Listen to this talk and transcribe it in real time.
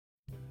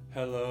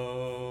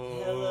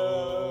Hello.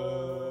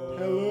 Hello.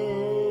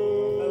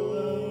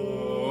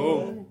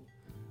 Hello.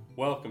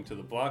 Welcome to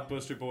the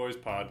Blockbuster Boys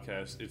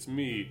podcast. It's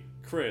me,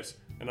 Chris,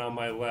 and on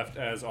my left,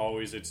 as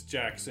always, it's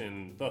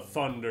Jackson, the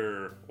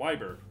Thunder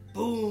Weiberg.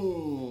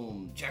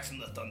 Boom! Jackson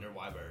the Thunder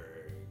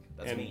Weiberg.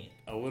 That's me.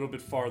 A little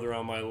bit farther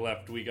on my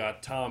left, we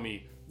got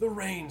Tommy, the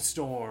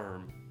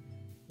Rainstorm.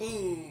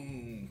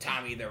 Boom!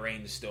 Tommy the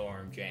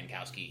Rainstorm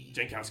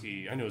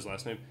Jankowski, I know his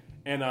last name.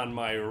 And on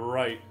my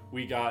right,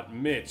 we got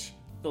Mitch,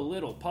 the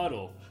Little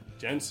Puddle,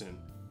 Jensen.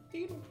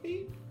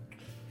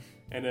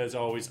 And as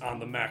always, on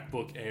the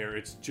MacBook Air,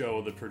 it's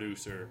Joe, the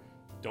producer.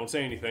 Don't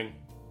say anything.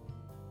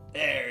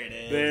 There it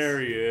is.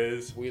 There he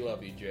is. We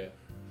love you, Joe.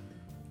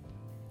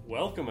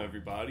 Welcome,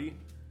 everybody.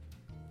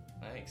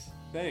 Thanks.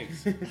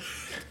 Thanks.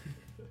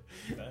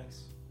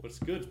 Thanks. What's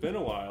good? It's been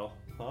a while,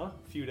 huh?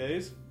 A few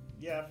days?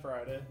 Yeah,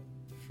 Friday.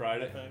 I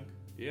think.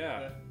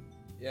 Yeah.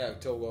 Yeah,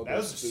 till That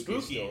was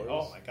spooky. stories.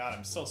 Oh my god,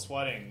 I'm still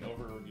sweating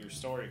over your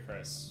story,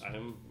 Chris.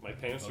 My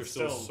pants are It's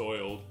still still-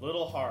 soiled.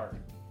 Little hard.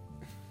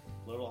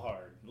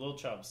 Little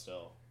chub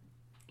still.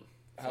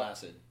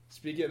 Flaccid.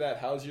 Speaking of that,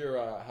 how's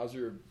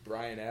your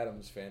Bryan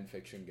Adams fan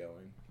fiction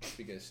going?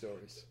 Speaking of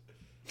stories.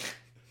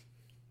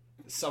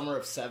 Summer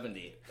of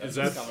 70. Is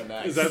That's that coming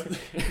back.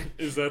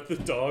 is that the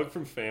dog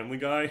from Family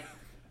Guy?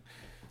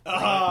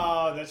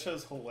 Oh, that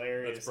show's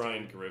hilarious. That's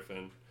Brian dude.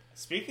 Griffin.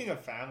 Speaking of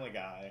Family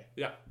Guy,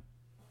 Yeah.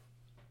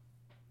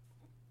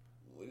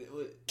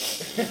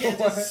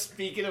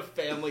 Speaking of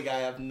Family Guy,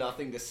 I have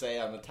nothing to say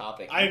on the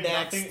topic. I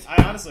Next.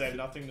 honestly have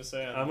nothing to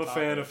say on I'm the a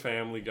topic. fan of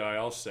Family Guy.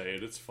 I'll say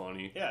it. It's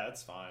funny. Yeah,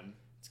 it's fine.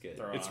 It's good.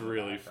 Throw It's on the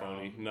really background.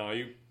 funny. No,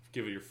 you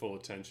give it your full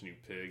attention, you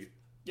pig.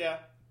 Yeah.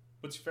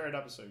 What's your favorite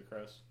episode,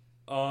 Chris?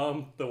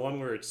 The one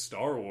where it's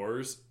Star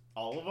Wars.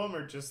 All of them,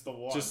 or just the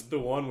one? Just the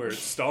one where it's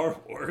Star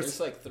Wars. There's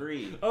like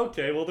 3.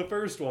 Okay, well, the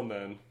first one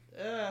then.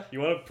 You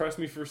want to press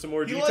me for some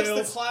more He details?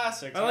 likes the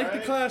classics. I like the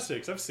alright?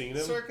 classics. I've seen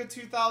them. Circa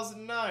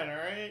 2009,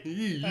 alright?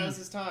 Yeah. That was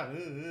his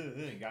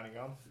time. Got any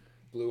gum?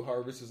 Blue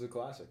Harvest is a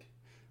classic.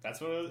 That's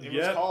what it was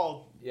Yep.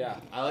 called. Yeah,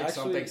 I like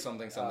Actually,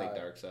 something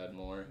Dark Side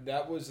more.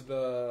 That was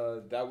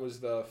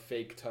the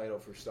fake title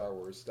for Star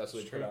Wars. That's what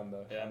they It's put true. on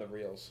the Yeah.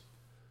 reels.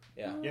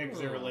 Yeah, Yeah, because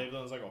they were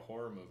labeled as like a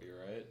horror movie,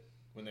 right?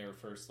 When they were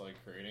first like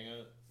creating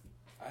it.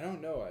 I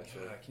don't know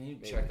actually. Can you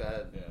Maybe. check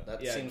that? Yeah.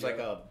 That Yeah, seems Joe. like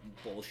a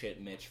bullshit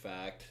Mitch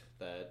fact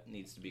that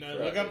needs to be No,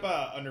 corrected. look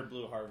up Under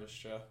Blue Harvest,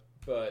 Joe.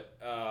 But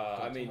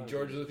I mean, Don't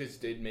George tell me. Lucas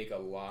did make a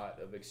lot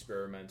of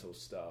experimental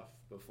stuff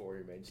before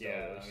he made Star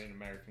Yeah, Wars. I mean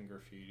American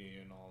Graffiti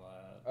and all that.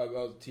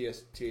 Well,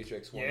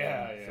 THX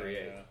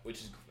 138, Yeah.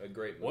 which is a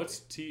great movie. What's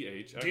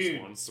THX13?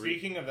 Dude,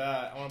 speaking of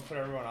that, I want to put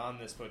everyone on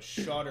this, but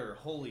Shudder,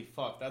 holy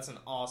fuck, that's an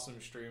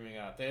awesome streaming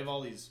app. They have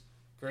all these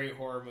great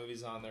horror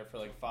movies on there for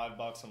like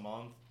 $5 a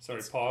month. Sorry,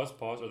 It's- pause.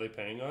 Are they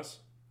paying us?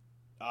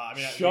 I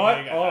mean, Shut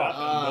make it up.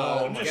 happen.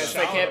 No, I'm I just guess they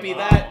shouting can't be them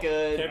that out.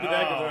 good. Can't be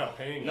that good. They're not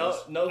paying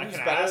us. No, I who's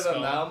can better ask than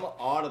them. them?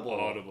 Audible.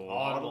 Audible.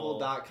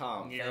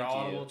 Audible.com. Your Thank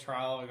Audible you.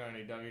 trial, we're going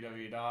to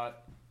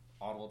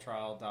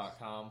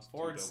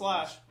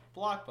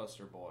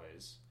www.audibletrial.com/Blockbuster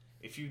Boys.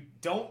 If you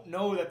don't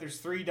know that there's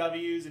 3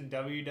 W's in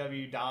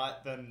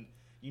www. Then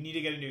you need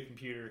to get a new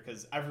computer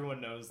because everyone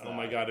knows that. Oh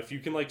my god, if you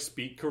can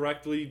speak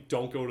correctly,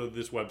 don't go to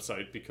this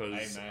website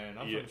because... Hey man,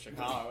 I'm yeah. from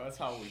Chicago. That's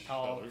how we Oh,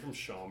 talk. you're from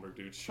Schaumburg,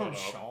 dude. Shut From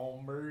up.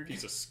 Schaumburg.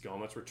 Piece of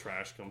scum. That's where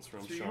trash comes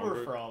from. That's where you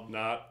Schaumburg. were from.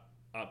 Not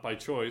by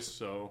choice,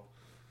 so...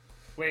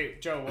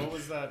 Wait, Joe, what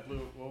was that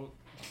blue?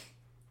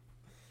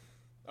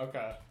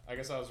 Okay, I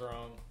guess I was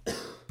wrong.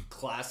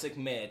 Classic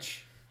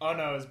Mitch. Oh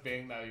no, it was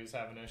Bing that he was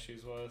having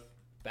issues with.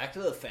 Back to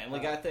the Family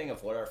Guy thing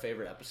of what our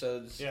favorite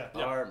episodes Yeah.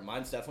 are.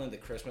 Mine's definitely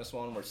the Christmas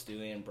one where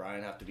Stewie and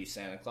Brian have to be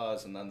Santa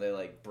Claus, and then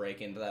they break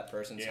into that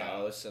person's Yeah.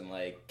 house and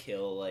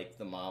kill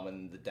the mom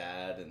and the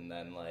dad, and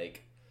then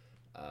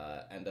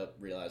end up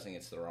realizing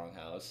it's the wrong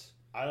house.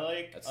 I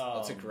like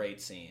That's a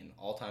great scene,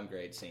 all time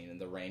great scene, and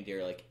the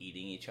reindeer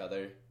eating each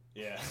other.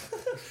 Yeah.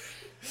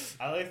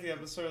 I like the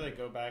episode where they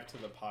go back to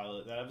the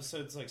pilot. That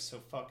episode's so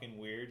fucking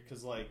weird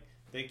because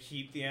they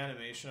keep the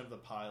animation of the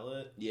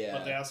pilot, Yeah.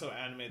 but they also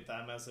animate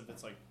them as if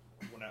it's when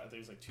I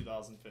think it's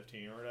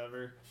 2015 or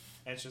whatever.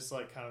 And it's just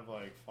kind of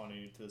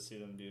funny to see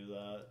them do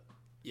that.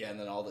 Yeah, and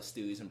then all the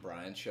Stewies and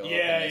Brian show up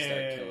Yeah, and they yeah,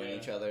 start yeah, killing yeah.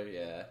 each other.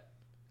 Yeah,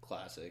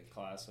 classic.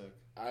 Classic.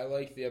 I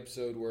like the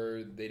episode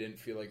where they didn't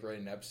feel like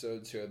writing an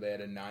episode, so they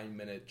had a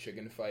 9-minute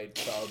chicken fight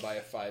followed by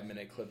a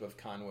 5-minute clip of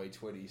Conway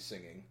Twitty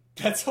singing.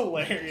 That's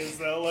hilarious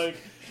though.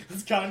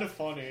 It's kind of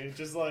funny.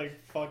 Just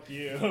fuck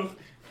you.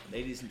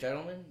 Ladies and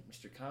gentlemen,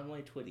 Mr.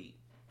 Conway Twitty.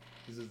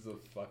 This is the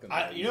fucking.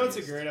 It's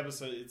a great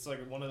episode. It's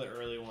one of the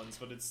early ones,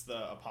 but it's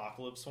the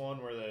apocalypse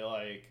one where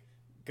they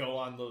go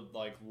on the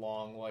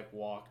long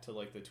walk to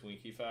the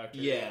Twinkie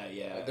factory.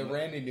 Yeah. The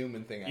Randy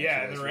Newman thing. Actually,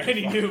 Yeah, is the really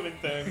Randy fun. Newman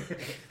thing.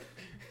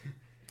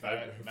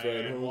 Fat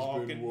Man hoes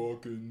walking. been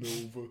walking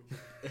over.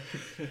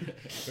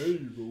 Hey,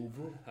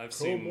 Rover. I've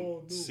Come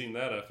on, seen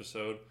that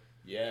episode.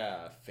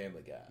 Yeah,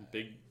 Family Guy.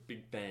 Big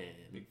fan.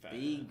 Big fan.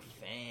 Big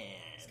fan.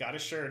 He's got a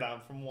shirt on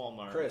from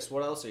Walmart. Chris,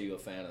 what else are you a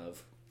fan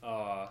of?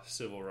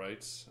 Civil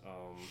rights.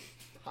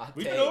 Hot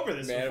We've take. been over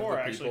this Man of before,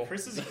 the actually. people.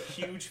 Chris is a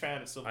huge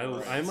fan of civil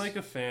rights. I'm like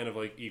a fan of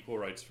like equal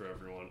rights for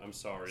everyone. I'm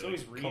sorry. So like,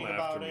 he's reading come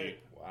about after me.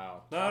 it.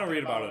 Wow. No, I don't Talking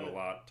read about about it a it.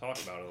 lot.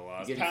 Talk about it a lot.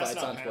 You getting Passing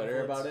fights out on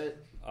Twitter pamphlets.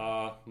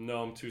 about it?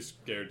 No, I'm too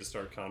scared to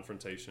start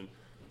confrontation.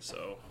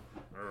 So,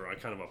 I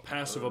kind of a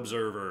passive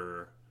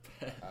observer.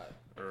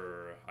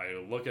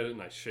 I look at it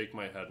and I shake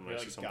my head when You're I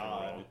see like something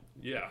God. wrong.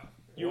 Yeah.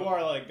 You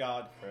are like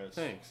God, Chris.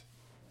 Thanks.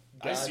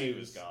 I see you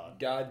as God.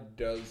 God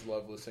does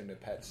love listening to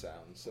pet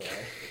sounds, so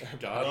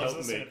God Loves help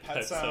listening me. to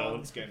pet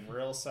sounds, getting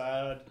real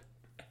sad,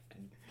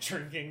 and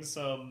drinking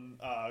some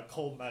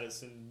cold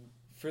medicine.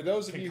 For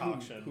those of you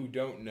Concoction. who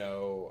don't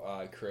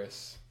know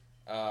Chris,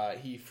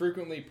 he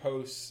frequently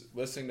posts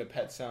listening to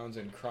pet sounds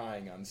and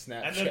crying on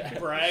Snapchat. And then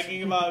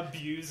bragging about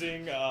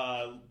abusing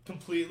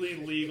completely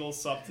legal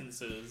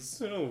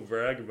substances. I don't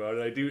brag about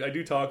it. I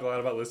do talk a lot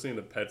about listening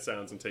to pet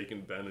sounds and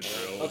taking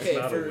Benadryl. Okay, it's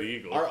not for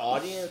illegal. our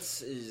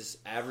audience is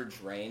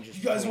average range. Is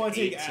You guys want to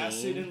take 18.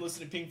 acid and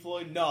listen to Pink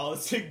Floyd? No,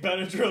 let's take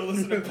Benadryl and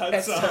listen to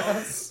pet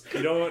sounds.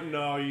 You don't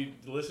know. You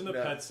listen to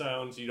No. pet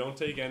sounds. You don't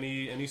take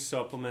any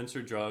supplements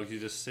or drugs. You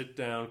just sit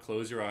down,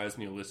 close your eyes,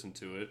 and you listen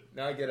to it.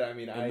 Now I get it. I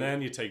mean, And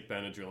then you take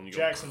Benadryl and you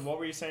Jackson, what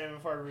were you saying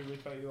before I really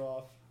cut you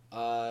off?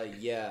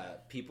 Yeah,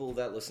 people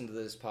that listen to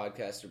this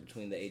podcast are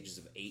between the ages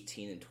of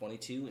 18 and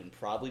 22 and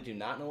probably do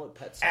not know what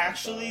pet sounds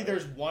Actually, are.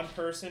 there's one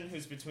person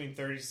who's between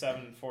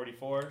 37 and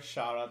 44.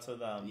 Shout out to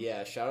them.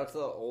 Yeah, shout out to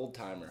the old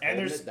timer. And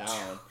Holding there's it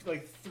down.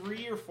 like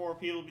 3 or 4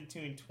 people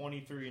between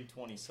 23 and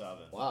 27.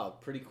 Wow,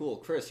 pretty cool.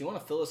 Chris, you want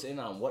to fill us in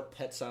on what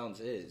Pet Sounds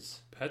is?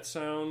 Pet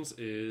Sounds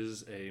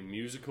is a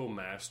musical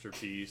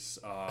masterpiece,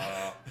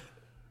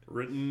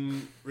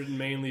 written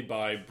mainly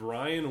by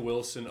Brian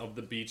Wilson of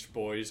the Beach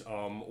Boys.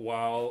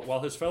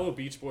 While his fellow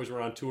Beach Boys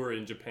were on tour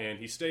in Japan,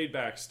 he stayed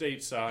back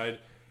stateside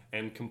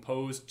and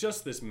composed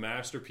just this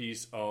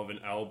masterpiece of an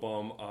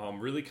album.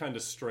 Really kind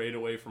of strayed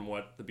away from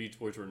what the Beach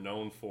Boys were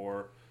known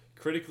for.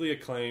 Critically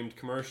acclaimed,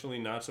 commercially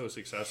not so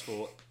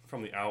successful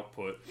from the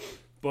output,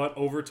 but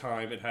over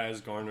time it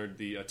has garnered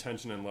the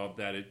attention and love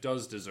that it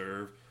does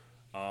deserve.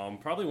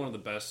 Probably one of the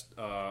best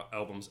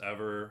albums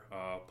ever.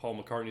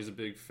 Paul McCartney's a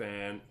big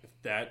fan. If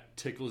that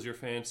tickles your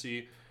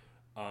fancy,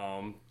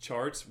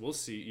 charts, we'll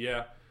see.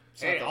 Yeah.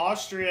 Hey,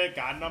 Austria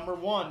got number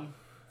 1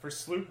 for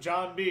Sloop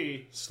John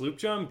B. Sloop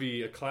John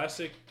B, a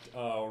classic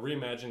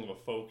reimagining of a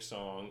folk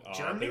song.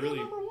 Germany they got really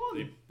number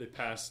 1.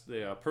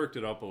 they perked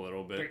it up a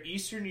little bit. Their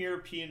Eastern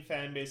European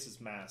fan base is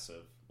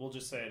massive. We'll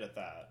just say it at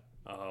that.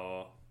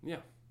 Yeah.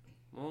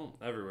 Well,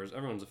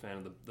 everyone's a fan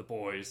of the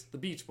boys, the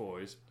Beach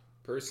Boys.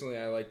 personally,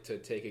 I like to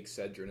take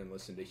Excedrin and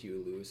listen to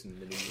Huey Lewis and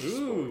the news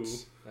Ooh.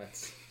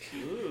 sports.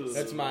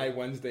 That's my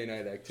Wednesday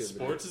night activity.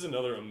 Sports is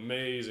another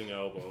amazing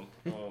album.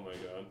 Oh my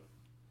god.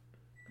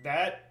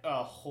 That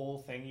whole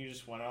thing you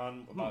just went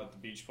on about the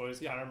Beach Boys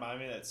kind of reminded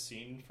me of that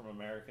scene from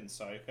American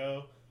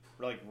Psycho.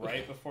 Where, like,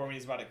 right before when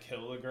he's about to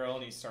kill the girl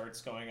and he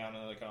starts going on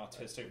like an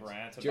autistic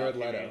rant Jared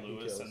about Leto, Huey he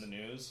Lewis kills. and the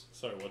news.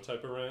 Sorry, what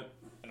type of rant?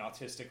 An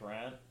autistic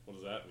rant What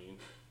does that mean?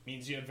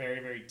 means you have very,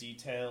 very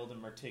detailed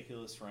and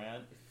meticulous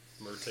rant.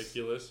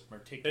 Meticulous.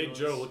 Meticulous. Hey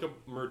Joe, look up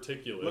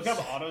meticulous. Look up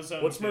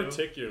AutoZone. What's 2.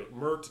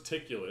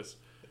 meticulous?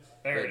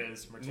 There it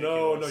is.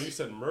 Meticulous. No, you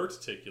said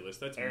meticulous.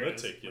 That's There it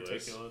is. meticulous.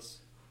 Meticulous.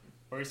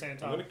 What are you saying, I'm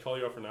Tom? gonna call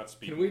you out for not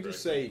speaking. Can we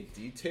just correctly.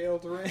 say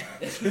detailed rant?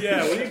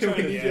 Yeah, what are you trying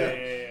to Yeah,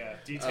 do? yeah.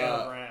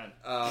 Detailed rant.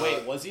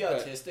 Wait, was he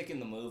autistic in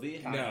the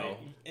movie? No.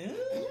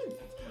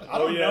 I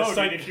don't know,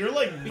 psych- dude. If you're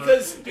like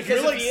Because if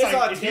you're like if he is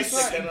psych- if he's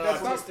autistic, then an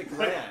that's not- autistic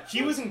but rant.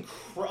 he was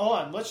hold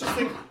on. Let's just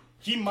think.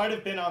 He might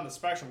have been on the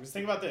spectrum. Because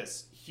think about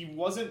this. He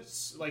wasn't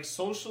like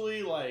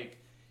socially like.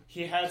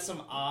 He had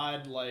some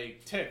odd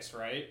like tics,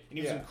 right? And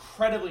he was Yeah.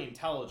 incredibly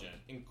intelligent,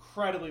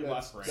 incredibly That's,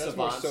 left brain. that's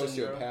more Savant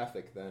syndrome.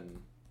 sociopathic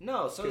than...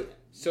 No, so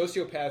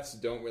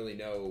Sociopaths don't really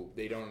know,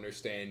 they don't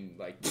understand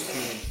like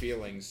human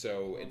feelings,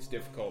 so it's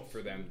difficult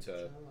for them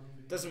to...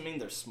 doesn't mean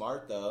they're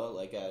smart though.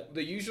 Like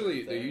They're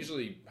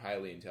usually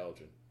highly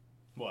intelligent.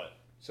 What?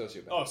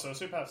 Sociopaths. Oh,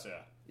 sociopaths. Yeah.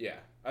 Yeah.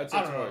 I'd say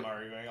I don't know what it's I'm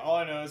arguing. All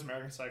I know is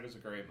American Psycho is a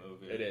great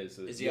movie. It is.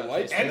 Is he You autistic?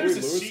 like And there's a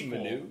Huey Lewis in the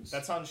sequel news?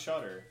 that's on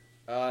Shudder.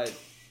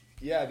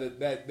 Yeah,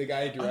 the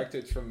guy who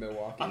directed it's from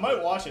Milwaukee. I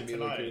might watch it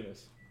Mila tonight.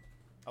 Kunis.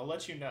 I'll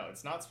let you know.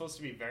 It's not supposed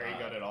to be very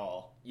good at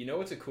all. You know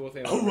what's a cool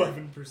thing?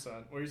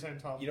 11%. What are you saying,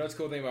 Tom? You know what's a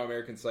cool thing about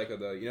American Psycho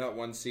though? You know that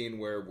one scene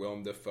where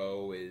Willem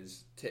Dafoe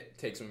is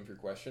takes him for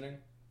questioning?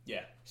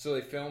 Yeah. So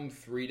they filmed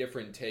 3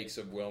 different takes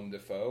of Willem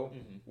Dafoe.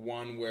 Mm-hmm.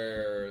 One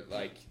where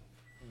like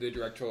the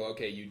director will,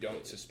 okay, you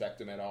don't suspect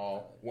him at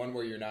all. One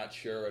where you're not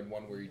sure, and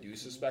one where you do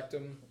suspect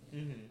him.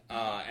 Mm-hmm.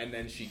 And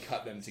then she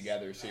cut them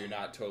together, so you're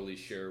not totally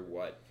sure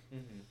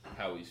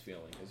how he's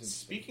feeling.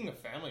 Speaking of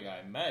Family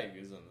Guy, Meg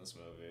is in this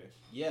movie.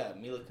 yeah,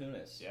 Mila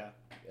Kunis. Yeah.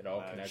 It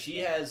all connects. She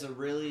has a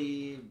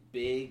really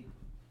big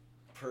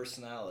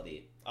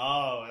personality.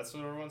 Oh, that's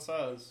what everyone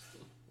says.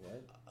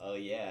 What? Oh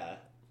yeah.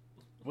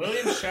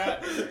 William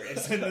Shatner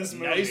is in this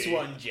movie.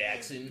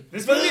 Jackson.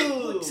 This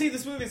movie, see,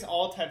 this movie has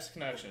all types of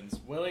connections.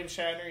 William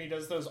Shatner, he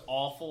does those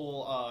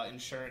awful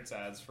insurance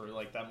ads for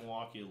like that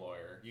Milwaukee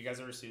lawyer. You guys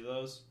ever see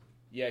those?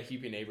 Yeah,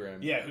 Hugh and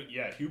Abraham. Yeah,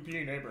 Hugh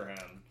and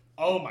Abraham.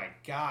 Oh my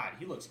god,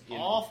 he looks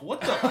awful.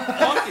 What the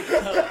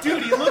fuck?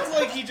 Dude, he looks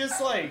like he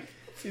just like...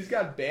 He's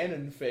got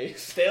Bannon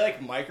face. They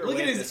like microwave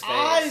Look at his face.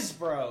 eyes,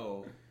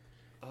 bro.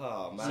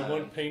 Oh man.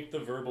 Someone paint the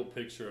verbal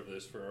picture of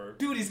this for our...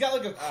 Dude, he's got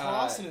like a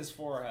cross in his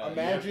forehead. you did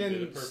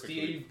Imagine it perfectly.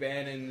 Steve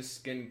Bannon's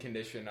skin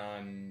condition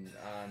on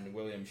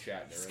William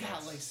Shatner. He's and got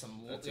that's- like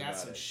some that's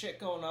about it. shit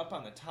going up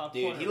on the top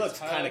Dude, corner he of looks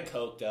his kind head. of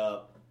coked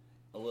up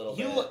a little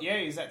He bit.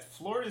 he's at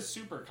Florida's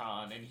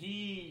SuperCon, and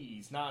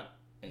he's not.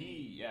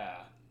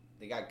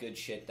 They got good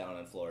shit down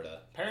in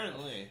Florida.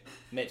 Apparently.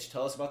 Mitch,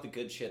 tell us about the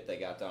good shit they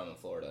got down in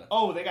Florida.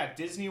 Oh, they got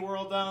Disney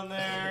World down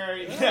there.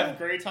 You can have a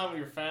great time with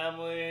your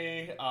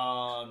family.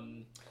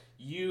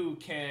 You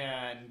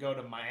can go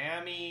to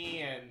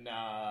Miami and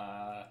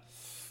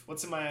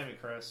what's in Miami,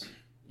 Chris?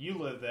 You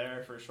lived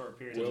there for a short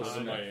period of Will's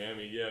time. in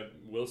Miami. Yeah,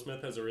 Will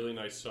Smith has a really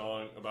nice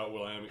song about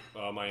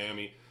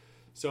Miami.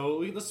 So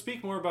let's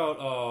speak more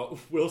about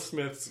Will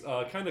Smith's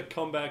kind of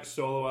comeback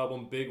solo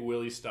album, Big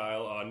Willie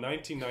Style.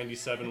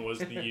 1997 was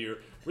the year.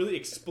 Really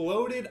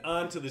exploded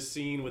onto the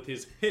scene with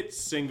his hit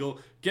single,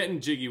 Getting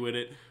Jiggy With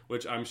It,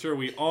 which I'm sure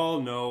we all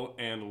know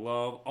and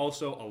love.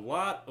 Also, a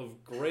lot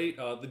of great,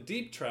 the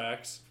deep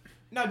tracks.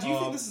 Now, do you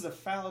think this is a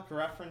phallic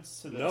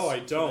reference to this? No, I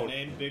to don't. the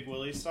name Big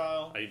Willie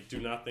Style? I do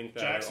not think that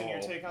Jackson, at all.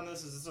 your take on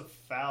this? Is this a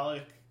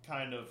phallic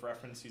kind of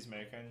reference he's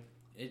making?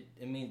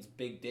 It means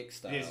big dick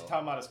style. Is he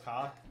talking about his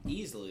cock?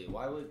 Easily.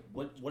 Why would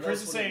what Chris else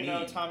is would saying it no.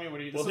 mean? Tommy, what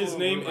do you? Well, this his a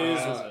name little rumor,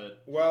 is- it?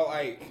 Well,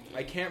 I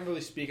can't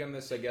really speak on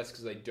this, I guess,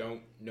 because I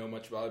don't know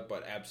much about it,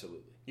 but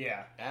absolutely.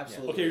 Yeah.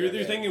 Absolutely. Okay, you're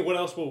yeah. thinking what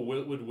else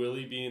would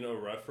Willie be in a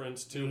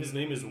reference to? His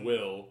name is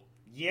Will.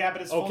 Yeah,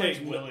 but his full Okay,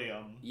 name's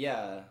William.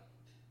 Yeah.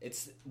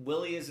 It's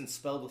Willie isn't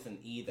spelled with an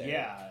E there.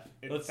 Yeah.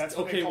 Let's- That's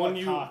what okay, they call when a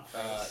you- cock.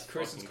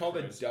 Chris, it's Fucking called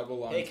Christ. a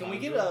double entendre. Hey, can we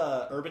get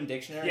a Urban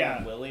Dictionary Yeah.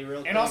 on Willie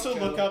real quick? And also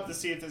Joe? look up to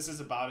see if this is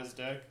about his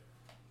dick.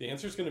 The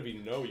answer is going to be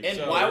no. You And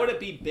said why it. would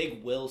it be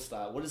Big Will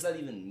style? What does that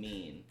even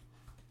mean?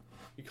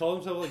 He called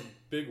himself like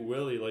Big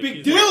Willie? Like Big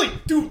he's Willie!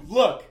 Dude,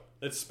 look!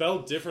 It's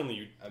spelled differently.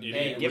 You idiot.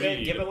 Hey, give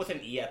Read. it with an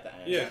E at the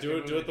end. Yeah, do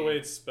give it it the an way E.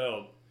 it's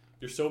spelled.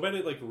 You're so bad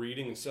at like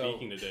reading and So,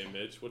 speaking today,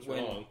 Mitch. What's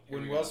When, wrong?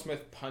 when we Will go.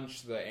 Smith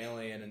punched the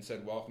alien and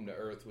said, "Welcome to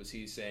Earth," was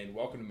he saying,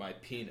 "Welcome to my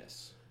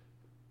penis"?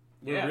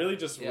 We're Yeah. really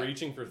just Yeah.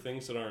 reaching for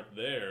things that aren't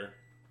there.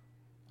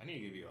 I need to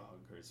give you a hug,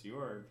 Chris. You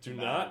are Do combative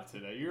not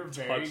today. You're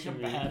very touch me.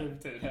 combative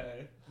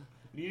today.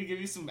 I need to give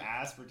you some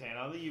aspartame.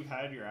 I don't think you've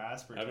had your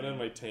aspartame. I haven't had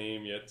my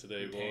tame yet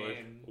today, boy.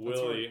 Tame. That's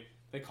Willie.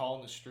 They call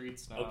in the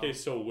streets now. Okay,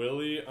 so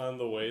Willie, on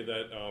the way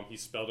that he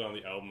spelled it on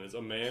the album, is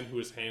a man who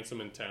is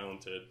handsome and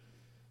talented.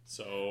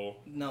 So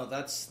No,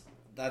 that's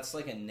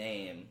like a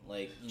name.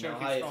 Like you know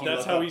Joke how is if wrong. you That's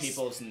look how up he's-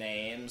 people's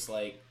names,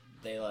 like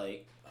they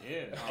like.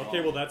 Yeah.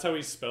 okay, well that's how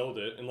he spelled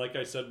it, and like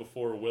I said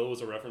before, Will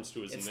was a reference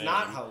to his It's name.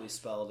 not how he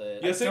spelled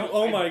it. Yes, I don't-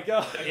 oh I- my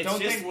god! I It's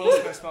don't just- think Will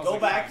Smith smells Go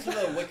like back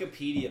that. to the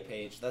Wikipedia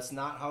page. That's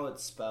not how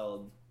it's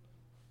spelled.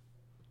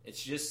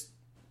 It's just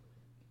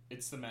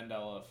It's the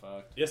Mandela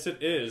effect. Yes,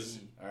 it is.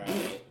 all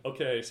right,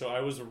 Okay, so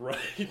I was right.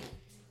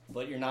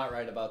 but you're not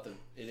right about the.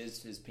 It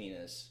is his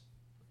penis.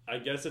 I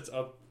guess it's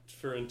up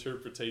for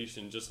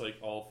interpretation, just like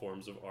all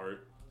forms of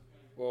art.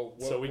 Well,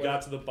 So we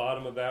got to the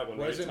bottom of that one,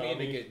 What right, does it mean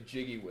to Tommy? get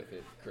jiggy with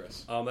it,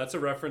 Chris? That's a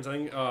reference. I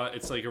think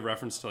it's like a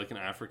reference to like an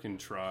African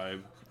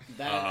tribe.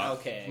 That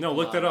okay? No, come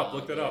look that on, up.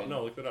 Look that up. dude.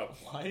 No, look that up.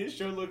 Why is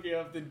Joe looking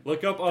up the...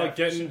 Look up Definition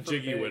getting for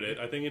jiggy big. with it.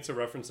 I think it's a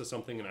reference to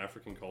something in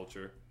African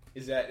culture.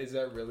 Is that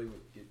really? What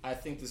you, I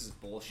think this is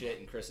bullshit,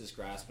 and Chris is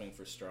grasping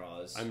for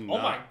straws. I'm Oh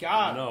not, my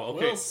god. No,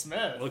 okay. Will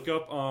Smith. Look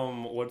up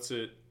what's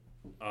it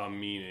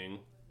meaning.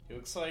 He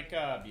looks like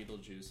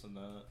Beetlejuice in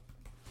that.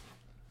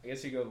 I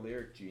guess you go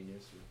lyric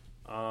genius.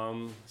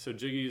 So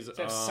Jiggy's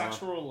To have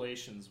sexual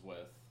relations with.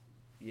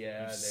 Yeah,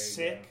 there you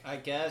Sick, I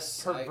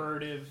guess.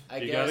 pervertive. I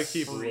you guess gotta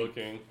keep freak.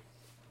 looking.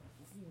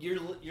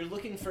 You're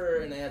looking for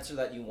an answer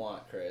that you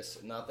want, Chris,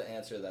 not the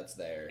answer that's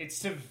there. It's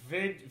to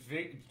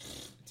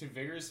to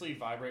vigorously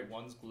vibrate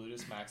one's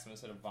gluteus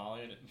maximus at a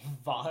violent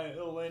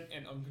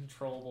and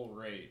uncontrollable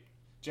rate.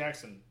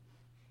 Jackson,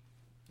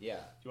 Yeah.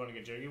 do you want to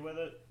get jiggy with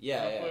it?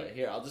 Yeah, Real yeah. quick?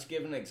 Here, I'll just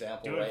give an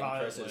example Do it right in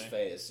Chris's violently.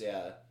 face.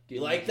 Yeah. Get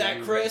You like that, jiggy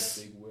with Chris?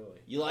 Big Willie.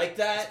 You like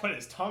that? Put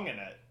his tongue in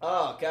it.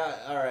 Oh god.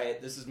 All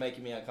right. This is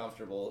making me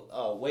uncomfortable.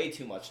 Oh, way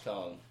too much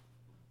tongue.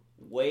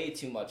 Way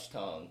too much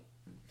tongue.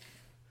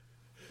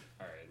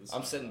 All right. This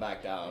I'm sitting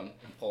back down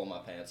and pulling my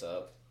pants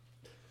up.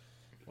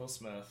 Will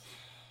Smith.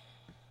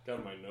 Got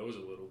in my nose a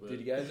little bit. Did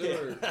you guys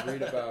ever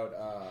read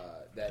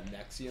about that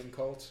Nexium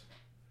cult?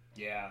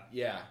 Yeah.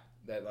 Yeah,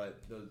 that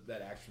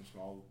that action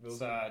small. It's,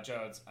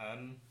 Joe, it's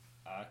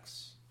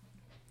NX.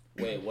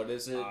 Wait, what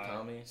is it, Uh,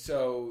 Tommy?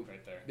 So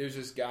Right there. there's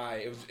this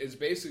guy. It's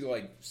basically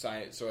like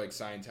science. So like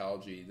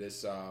Scientology.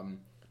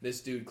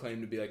 This dude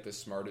claimed to be like the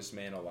smartest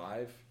man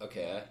alive,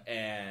 Okay.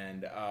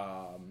 and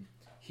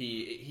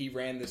he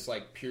ran this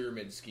like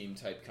pyramid scheme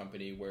type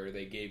company where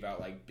they gave out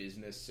like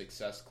business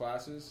success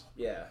classes,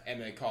 Yeah. and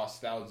they cost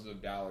thousands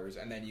of dollars,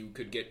 and then you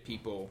could get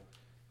people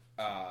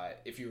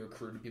if you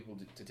recruited people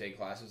to take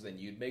classes, then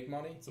you'd make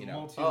money. It's a You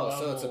know, multi-level.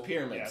 so it's a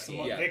pyramid Yeah,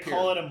 scheme. Yeah, they pyramid.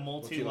 call it a multi-level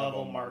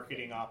Multi-level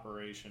marketing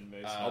operation,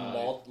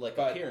 basically. Like a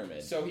but-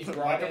 pyramid. So he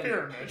brought like a in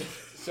pyramid.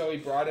 So he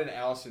brought in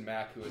Allison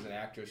Mack, who was an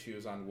actress. She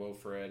was on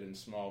Wilfred and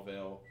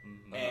Smallville,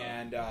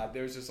 and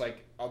there's this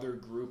like other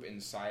group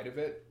inside of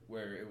it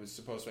where it was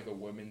supposed to be like a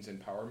women's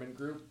empowerment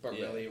group, but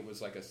really it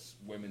was like a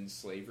women's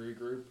slavery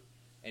group.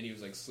 And he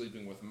was like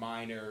sleeping with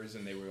minors,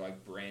 and they were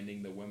like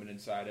branding the women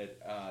inside it.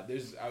 I've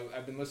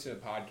been listening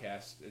to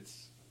podcasts.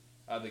 It's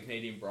the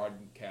Canadian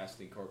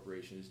Broadcasting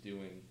Corporation is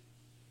doing.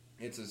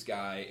 It's this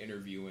guy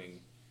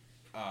interviewing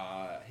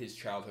his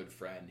childhood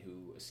friend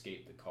who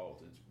escaped the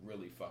cult. It's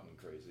really fucking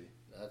crazy.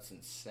 That's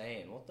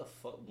insane. What the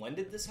fuck? When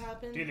did this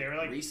happen? Dude, they were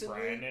like recently?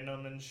 branding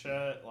them and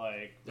shit.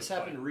 Like This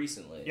happened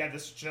recently. Yeah,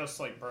 this just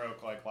like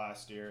broke like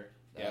last year.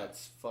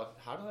 That's fuck.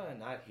 How did I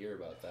not hear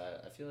about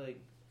that? I feel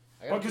like.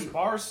 Because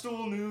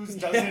Barstool News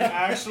doesn't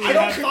actually I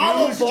don't have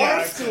follow news,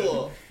 Jackson.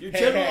 Barstool. You're Hey,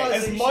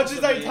 generalizing. As much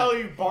as I tell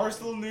you,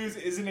 Barstool News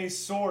isn't a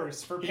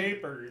source for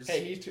papers.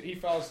 Hey, he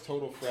follows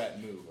Total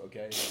Frat Move.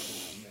 Okay.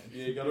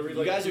 Yeah, you gotta read. You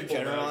Like, guys are People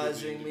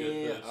generalizing magazine to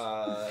me. get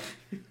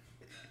this.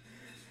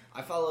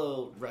 I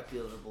follow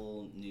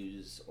reputable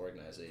news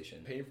organization.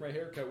 Paying for my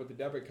haircut with the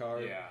debit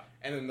card. Yeah.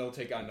 And then they'll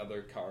take out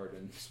another card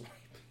and swipe.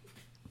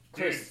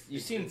 Chris, you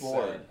seem it's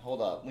bored. sad.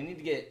 Hold up. We need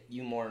to get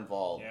you more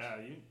involved. Yeah,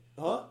 you.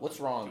 Huh? What's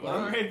wrong,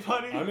 All buddy? right,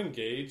 buddy. I'm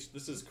engaged.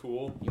 This is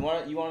cool. You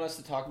want us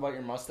to talk about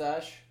your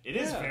mustache? It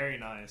is Yeah. very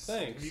nice.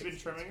 Thanks. Have you been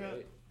trimming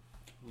it?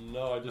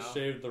 No, I just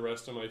No? shaved the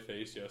rest of my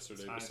face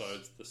yesterday. Nice.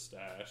 Besides the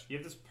stash. You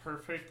have this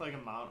perfect like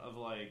amount of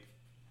like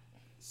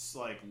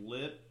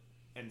lip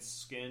and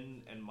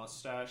skin and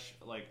mustache,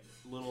 like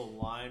little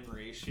line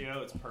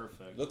ratio. It's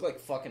perfect. Look like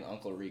fucking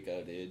Uncle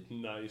Rico, dude.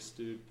 Nice,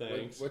 dude.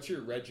 Thanks. What's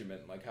your regimen?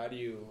 Like, how do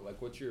you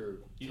what's your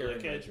You caring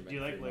lick it? regimen? Do you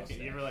for like your lick it?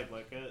 You mustache? ever like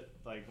lick it?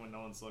 Like when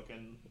no one's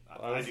looking?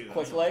 I was do that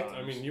quick lick?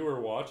 sometimes. I mean, you were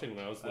watching, and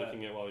I was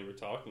looking at while you were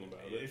talking about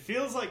It it.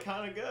 feels like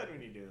kind of good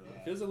when you do It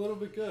that. feels a little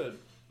bit good.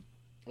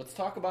 Let's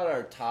talk about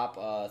our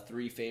top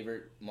 3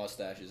 favorite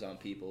mustaches on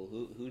people.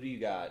 Who do you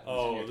got? Who's in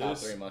Oh, your top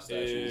this 3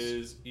 mustaches?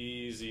 is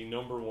easy.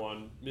 Number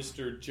 1,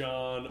 Mr.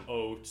 John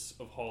Oates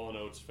of Hall &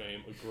 Oates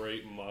fame. A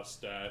great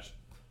mustache.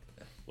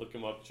 Look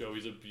him up, Joe.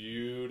 He's a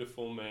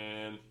beautiful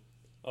man.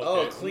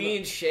 Oh, Okay,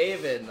 clean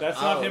shaven. That's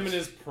not Ouch. him in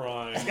his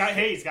prime.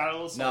 He's got a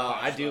little. No, soul I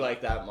patch, do though.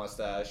 like that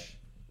mustache.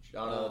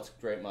 John Oates,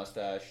 great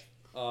mustache.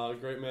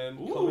 Great man.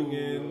 Ooh. Coming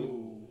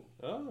in.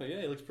 Oh, yeah,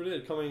 he looks pretty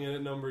good. Coming in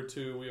at number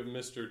 2, we have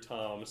Mr.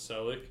 Tom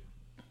Selleck.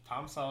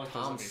 Tom Selleck.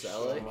 Tom has, like,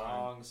 Selleck? a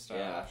strong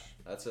stash.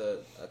 Yeah,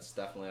 that's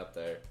definitely up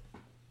there.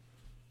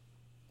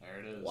 There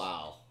it is.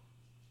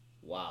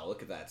 Wow,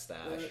 look at that stash.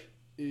 That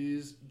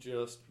is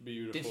just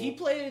beautiful. Did he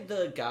play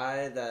the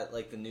guy that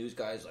like the news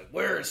guy's like,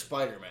 where is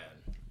Spider-Man?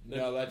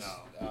 No, that's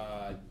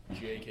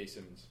J.K.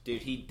 Simmons.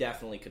 Dude, he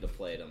definitely could have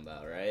played him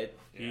though, right?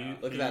 Yeah.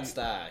 Look at that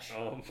stash.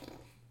 Um,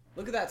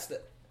 Look at that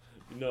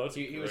no, it's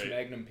He was great.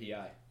 Magnum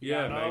PI.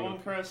 Yeah, Another Magnum.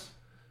 one, Chris.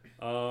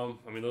 I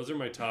mean, those are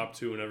my top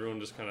 2, and everyone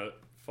just kind of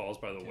falls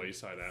by the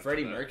wayside after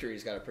Freddie that.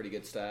 Mercury's got a pretty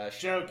good stash.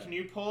 Joe, can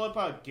you pull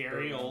up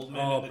Gary Burt Oldman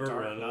Reynolds. in The Burt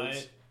Dark Reynolds.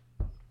 Knight?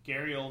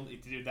 Gary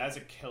Oldman, dude, that's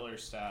a killer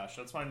stash.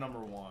 That's my number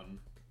 1.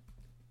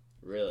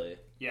 Really?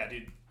 Yeah,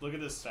 dude, look at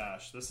this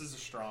stash. This is a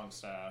strong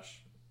stash.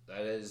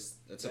 That's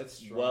a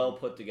strong. well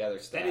put together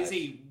stash. That is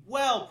a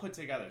well put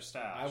together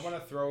stash. I want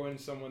to throw in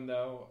someone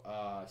though,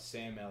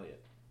 Sam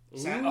Elliott.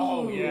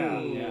 Oh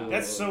yeah. Yeah.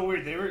 That's so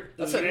weird.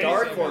 That's a today-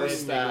 dark Sam horse Elliott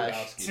and stash.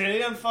 Lebowski.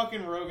 Today on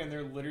fucking Rogan,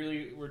 they're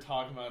literally we're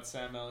talking about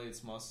Sam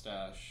Elliott's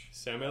mustache.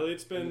 Sam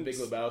Elliott's And been Big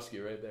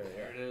Lebowski right there.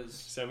 There it is.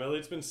 Sam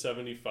Elliott's been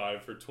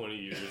 75 for 20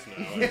 years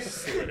now. I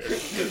swear.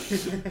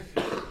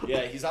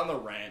 Yeah, he's on the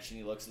ranch and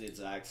he looks the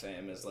exact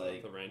same as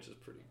like. The ranch is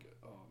pretty good.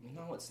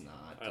 No, it's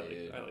not, I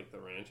dude. like the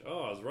ranch.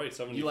 Oh, I was right.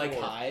 74. You like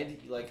Hyde?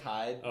 You like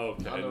Hyde?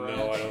 Okay, on the no, ranch?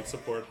 I don't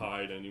support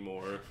Hyde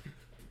anymore.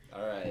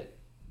 All right.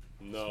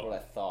 That's what I No,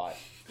 thought.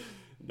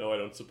 no, I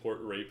don't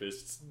support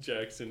rapists.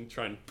 Jackson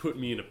trying to put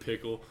me in a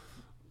pickle.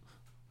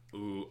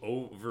 Ooh,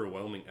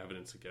 overwhelming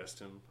evidence against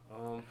him.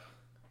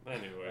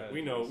 Anyway,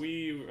 we know. I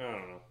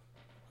don't know.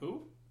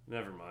 Who?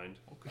 Never mind.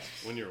 Okay.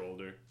 When you're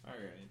older. All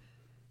right.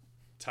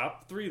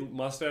 Top 3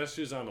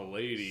 mustaches on a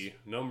lady.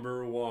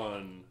 Number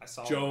 1, I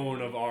saw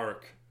Joan a of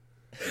Arc.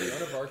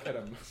 Joan of Arc had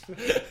a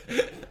mustache.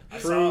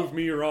 Prove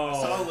me I wrong.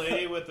 saw a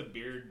lady with a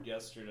beard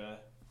yesterday.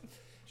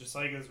 Just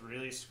like it was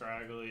really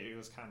scraggly. It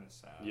was kind of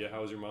sad. Yeah,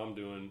 how's your mom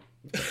doing?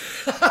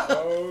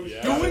 Oh,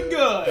 Yeah. Doing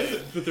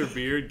good. With her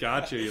beard,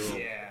 gotcha, you little,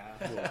 Yeah.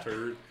 little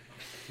turd.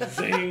 We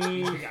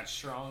Zing! got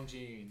strong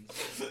genes.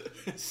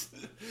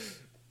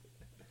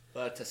 A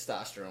lot of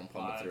testosterone A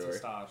lot pumping of through her.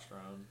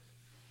 testosterone.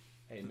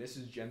 Hey,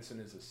 Mrs. Jensen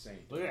is a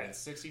saint. Look at that,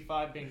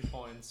 65 bing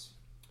points.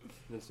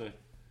 That's nice.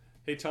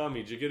 Hey,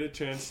 Tommy, did you get a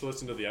chance to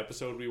listen to the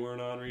episode we weren't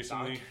on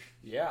recently? Doctor.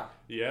 Yeah,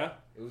 Yeah?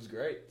 it was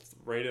great.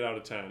 Rate it out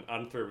of 10.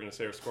 On 3, we're going to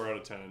say our score out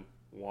of 10.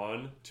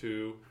 1,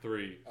 2,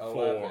 3,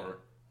 11. 4.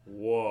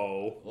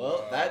 Whoa.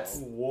 Well, that's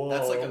Whoa.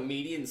 like a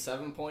median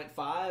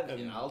 7.5,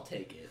 and I'll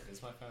take it.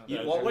 It's my phone. You,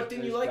 Yeah, what there's-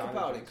 didn't you there's like Donnie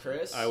about it, Jensen.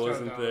 Chris? I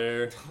wasn't Don't-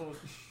 there.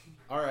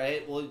 All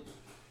right. Well,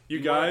 You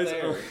weren't guys,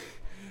 there.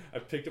 I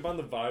picked up on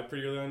the vibe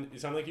pretty early on.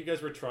 It sounded like you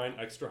guys were trying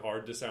extra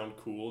hard to sound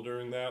cool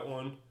during that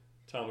one.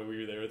 Tommy, were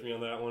you there with me on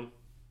that one?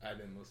 I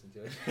didn't listen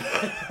to it.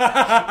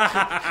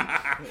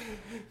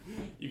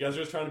 You guys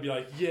are just trying to be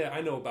like, yeah,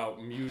 I know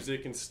about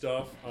music and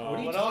stuff.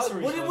 What else are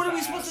we What are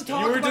we supposed supposed to to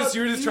ask? talk about?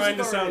 You were just trying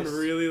to music sound artists?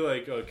 really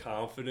like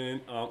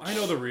confident. I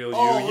know the real you.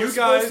 Oh, we're You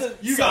guys, supposed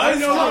to You sound I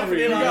know the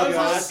confident real on you the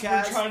guys.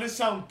 podcast. We're trying to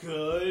sound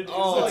good.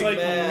 Oh, It's like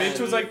man. Mitch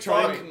was like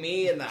trying. Fuck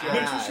me in the Mitch was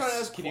ass. trying to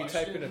ask Can you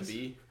type in a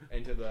B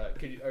into the?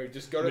 Could you, or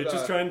just go to Mitch the?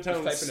 was trying to just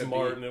sound type in a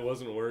smart B and it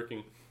wasn't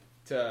working.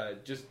 to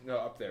just no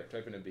up there.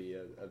 Type in a B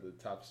at the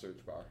top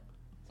search bar.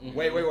 Mhm.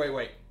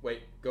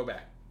 Wait. Go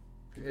back.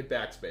 Hit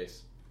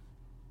backspace.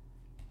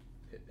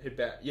 Hit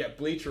back. Yeah,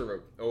 Bleacher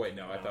Room. Oh wait,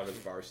 no, I thought it was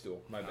Barstool.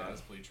 My bad.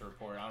 That's Bleacher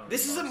Report. I don't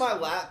This read isn't my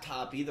Barstool.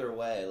 laptop either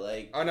way.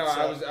 Like, Oh no,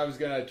 so- I was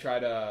gonna try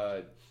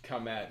to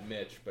come at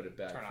Mitch, but it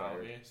Turn out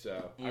backfired. me.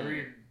 So I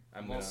read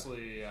I'm gonna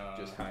mostly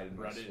just hide in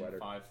my Reddit sweater.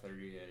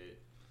 538.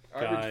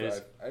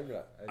 Guys,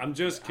 I'm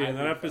just kidding.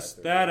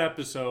 That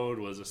episode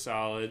was a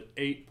solid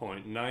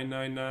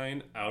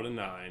 8.999 out of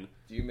 9.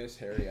 Do you miss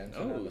Harry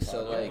Ensign? on Oh, the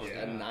so podcast? like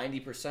Yeah. a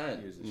 90%.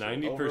 He was a shit.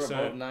 90%. Over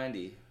above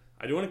 90.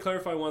 I do want to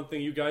clarify one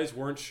thing. You guys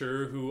weren't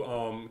sure who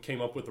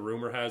came up with the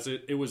rumor has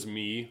it. It was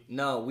me.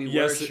 No, we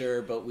Yes, were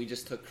sure, but we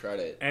just took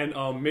credit. And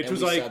Mitch And was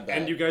we like, said that.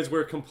 and you guys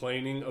were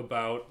complaining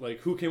about like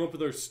who came up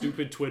with our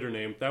stupid Twitter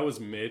name. That was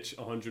Mitch,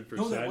 100%.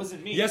 No, that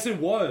wasn't me. Yes, it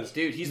was.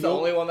 Dude, he's the No-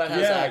 only one that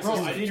has yeah, access Bro,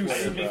 to I the didn't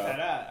Twitter, make bro. that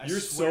ad. I You're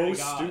swear so to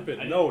God. stupid.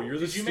 I No, didn't- you're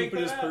the Did you make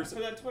stupidest that ad person.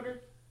 for that Twitter?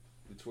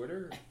 The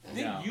Twitter? I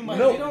think No. you might.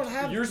 No. We don't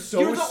have. You're so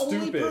You're the only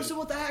stupid. person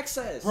with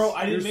access. Bro,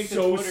 I You're didn't make the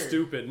so Twitter.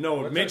 stupid. No,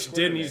 What's our Mitch Twitter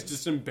did, and name? he's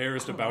just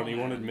embarrassed about it. He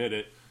won't admit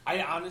it.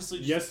 I honestly.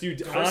 Just, Yes, you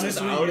did. Chris is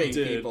Honestly, you outing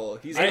did. people.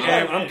 He's I outing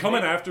am. people. I'm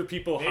coming after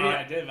people Maybe hot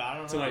I did. But I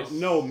don't know. tonight.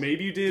 No,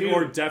 maybe you did, Dude.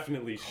 or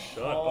definitely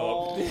shut up.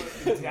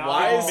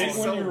 Why is he Admit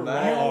when so you're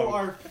mad? wrong. You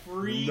are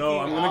freaking No,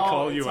 I'm gonna out.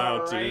 call you It's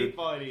out, all right, dude.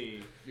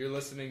 buddy. You're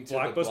listening to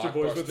Blockbuster the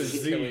Boys with a Blockbusters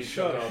Z. kill each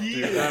Shut other. up,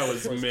 dude. That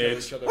was Boys kill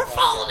Mitch. each other We're podcast.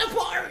 falling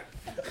apart.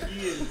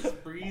 He is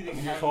breathing. I'm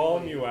heavily.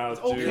 calling you out,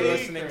 It's dude. You're okay,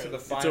 listening to the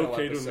Chris. final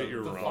okay to episode admit you're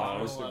of the wrong.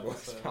 Blockbuster Boys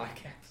Episode.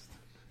 podcast.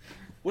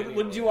 What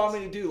did you want me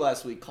to do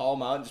last week? Call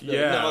him out and just be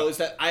Yeah. like, no, is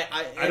that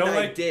I don't I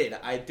like-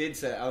 did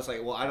say I was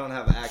like, well, I don't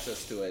have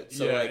access to it,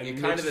 so Yeah, like and you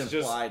kind Mitch of is just-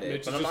 implied Mitch it,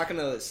 is but I'm just- not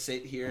gonna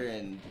sit here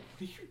and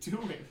What are you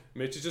doing?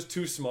 Mitch is just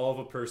too small of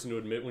a person to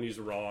admit when he's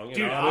wrong. And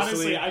Dude,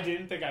 honestly, I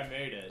didn't think I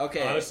made it.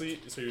 okay.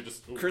 honestly, so you're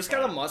just. Chris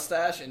got a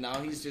mustache, and now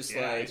he's just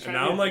Yeah, like he's And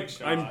now I'm like,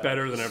 Big I'm shot.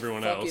 better than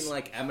everyone fucking else.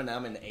 like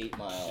Eminem in 8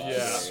 Mile.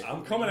 Yeah, Like,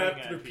 I'm coming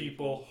Screaming after at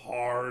people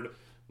hard,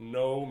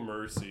 no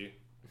mercy.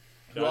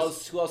 who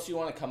else do you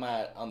want to come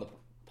at on the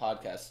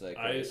podcast today,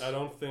 Chris? I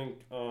don't think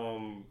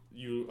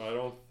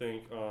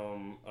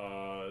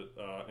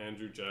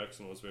Andrew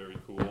Jackson was very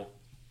cool.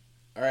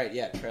 All right,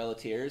 yeah, Trail of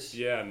Tears.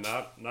 Yeah,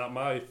 not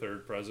my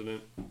third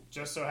president.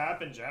 Just so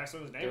happened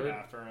Jackson was named Third-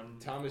 after him.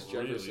 Thomas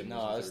Really? Jefferson. No,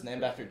 I was his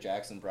named third after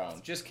Jackson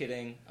Brown. Just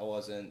kidding, I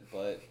wasn't,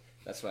 but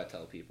that's what I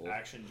tell people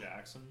Action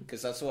Jackson.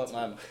 because that's what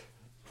my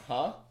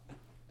huh.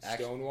 choice.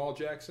 Stonewall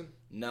Jackson.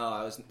 No,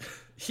 I was.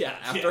 Yeah,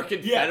 after Yeah,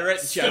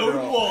 Confederate yeah, general.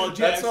 Stonewall That's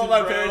Jackson, what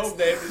my bro. parents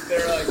named me. They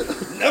were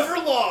like, never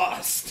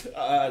lost.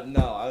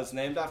 No, I was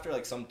named after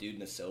like some dude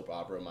in a soap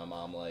opera. My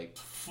mom liked.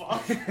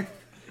 Fuck.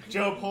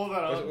 Joe, pull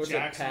that up. Was it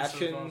Jackson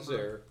Patchins soap opera.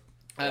 or?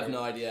 I have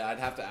no idea. I'd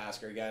have to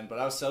ask her again. But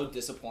I was so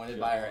disappointed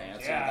by her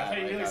answer. Yeah, I that, thought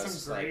you like, were I like was some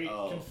just great like,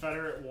 oh.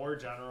 Confederate war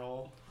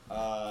general.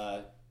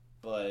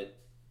 But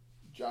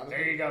Jonathan.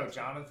 There you go,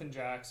 Jonathan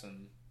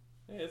Jackson.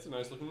 Hey, it's a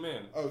nice looking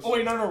man. Oh, Oh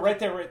wait, no, right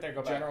there,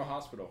 go back. General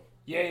Hospital.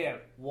 Yeah,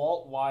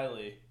 Walt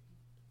Wiley.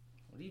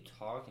 what are you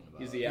talking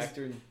about? He's the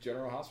actor in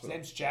General His Hospital.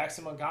 name's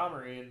Jackson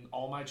Montgomery in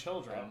All My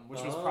Children,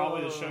 which was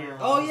probably the show you're.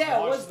 Oh yeah, it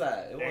watching. was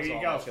that. It There was you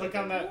All go. My Click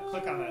Children. on that.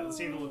 Click on that. Let's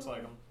see if it looks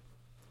like him.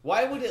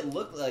 Why would it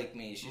look like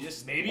me? She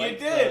just Maybe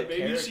liked it did. the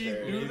Maybe she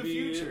character. knew the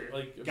Maybe, future.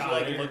 like, God,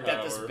 Like Fire looked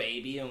at this power.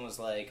 baby and was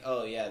like,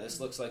 "Oh yeah, this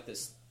looks like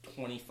this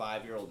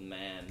 25-year-old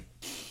man."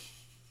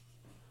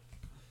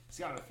 He's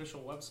got an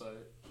official website.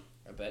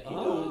 I bet he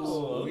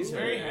Oh, does. He's okay.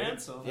 very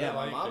handsome. Yeah, I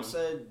my like mom him.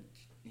 said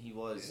he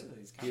was. Yeah,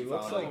 he's He kinda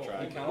looks found like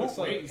out. he kind of looks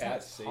Wait, like he's Pat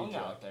got his tongue Sajak.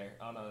 out there.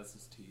 Oh no, that's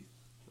his teeth.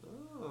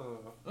 Oh.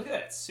 Look at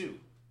that suit.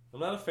 I'm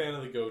not a fan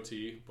of the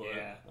goatee, but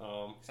Yeah.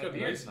 he's That got a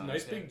beard's nice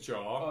nice, yeah. big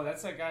jaw. Oh,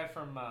 that's that guy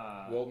from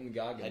Walton Head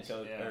Goggins.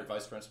 coach Yeah. or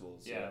vice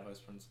principals. yeah, Vice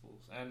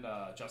Principals and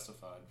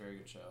Justified. Very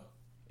good show.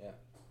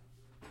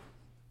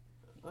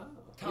 Tommy,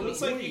 He looks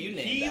who like are you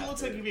named he after?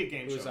 looks like he'd be a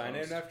game Who show was I named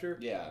host. after?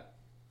 Yeah,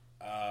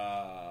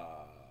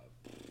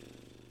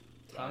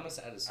 Thomas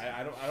Edison.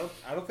 I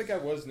don't think I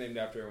was named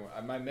after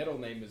him. My middle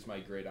name is my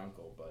great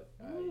uncle, but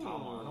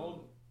Tom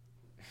Arnold.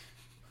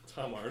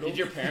 Tom Arnold. Did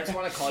your parents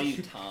want to call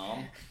you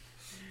Tom?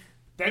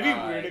 That'd be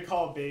Uh, weird to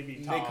call a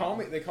baby Tom.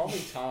 they call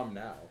me Tom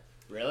now.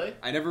 Really?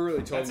 I never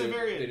really told That's a them.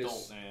 very They adult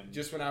just, name.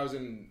 Just when I was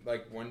in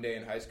like one day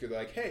in high school, they're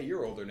like, "Hey,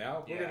 you're older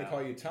now. We're Yeah. gonna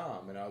call you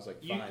Tom," and I was like,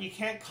 You, "Fine." you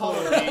can't call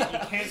a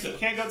baby. You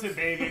can't go to a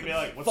baby and be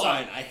like, "What's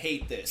Fine, up?" I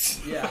hate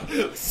this. Yeah.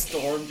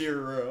 Stormed your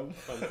room.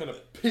 I'm kind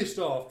of pissed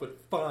off, but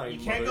fine. You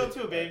can't mother. go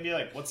to a baby and be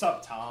like, "What's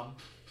up, Tom?"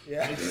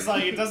 Yeah. It's just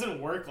like, it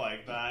doesn't work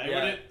like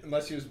that.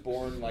 Unless he was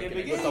born like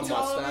with a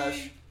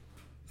mustache.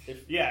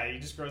 Yeah, he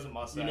just grows a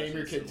mustache. You name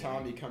your kid instantly.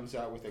 Tom, he comes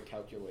out with a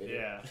calculator.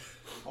 Yeah.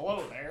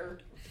 Hello there.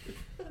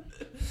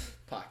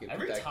 Pocket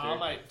Every protector.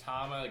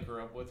 Tom I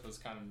grew up with was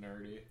kind of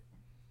nerdy.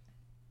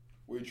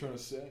 What are you trying to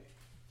say?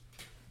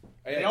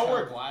 They all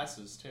wear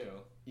glasses too.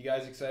 You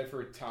guys excited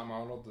for Tom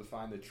Arnold to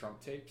find the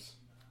Trump tapes?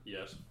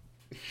 Yes.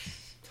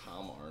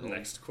 Tom Arnold.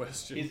 Next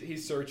question.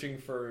 He's searching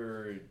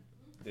for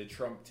the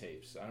Trump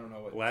tapes. I don't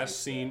know what. Last tapes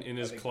seen that. in I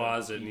his think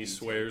closet, they're and he TV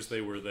swears tapes.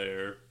 they were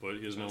there, but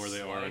he doesn't know where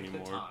they are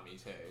anymore. The Tommy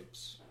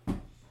tapes.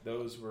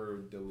 Those were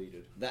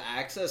deleted. The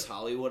Access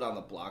Hollywood on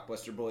the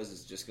Blockbuster Boys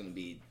is just going to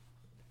be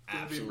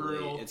absolutely.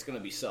 brutal. It's going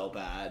to be so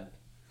bad.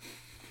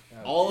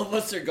 Yeah. All of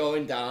us are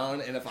going down,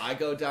 and if I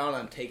go down,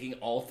 I'm taking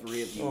all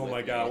three of you. Oh with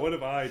my me. god, what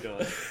have I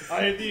done?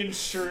 I have the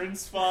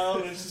insurance file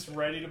and it's just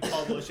ready to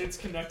publish. It's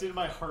connected to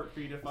my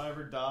heartbeat if I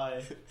ever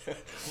die.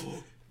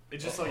 It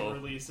just like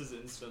releases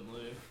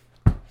instantly.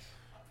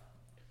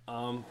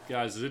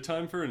 Guys, is it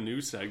time for a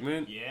new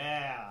segment?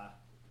 Yeah.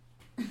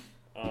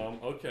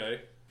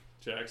 Okay.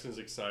 Jackson's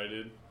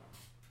excited.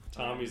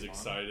 Tommy's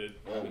excited.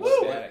 I'm Woo!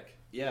 ecstatic.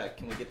 Yeah,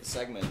 can we get the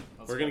segment?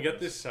 We're gonna get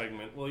this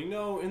segment. Well,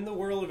 in the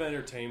world of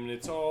entertainment,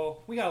 it's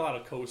all we got a lot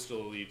of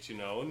coastal elites.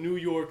 New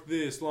York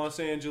this, Los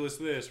Angeles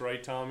this,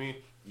 right,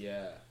 Tommy?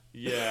 Yeah.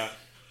 Yeah.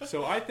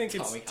 So I think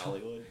it's Tommy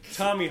Hollywood.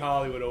 Tommy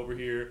Hollywood over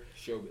here.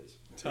 Showbiz.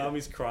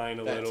 Tommy's crying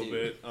a That little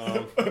too.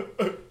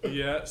 bit.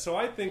 Yeah. So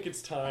I think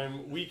it's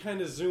time we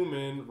kind of zoom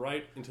in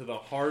right into the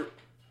heart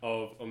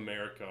of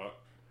America.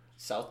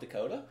 South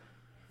Dakota?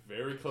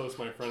 Very close,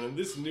 my friend. In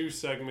this new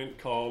segment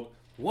called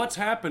 "What's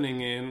Happening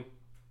in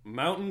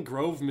Mountain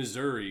Grove,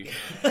 Missouri."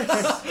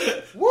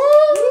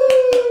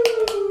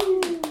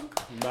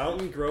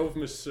 Mountain Grove,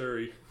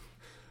 Missouri.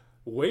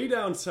 Way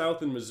down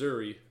south in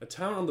Missouri, a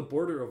town on the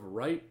border of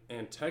Wright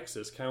and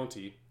Texas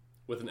County,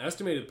 with an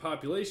estimated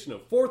population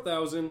of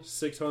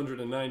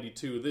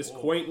 4,692. This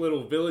quaint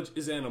little village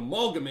is an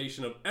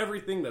amalgamation of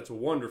everything that's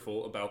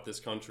wonderful about this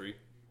country.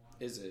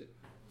 Is it?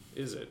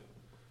 Is it?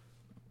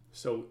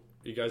 So,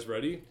 you guys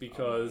ready?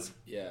 Because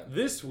Yeah.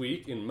 this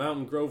week in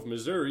Mountain Grove,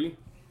 Missouri,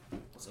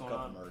 What's going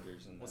on?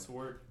 Murders in there. What's the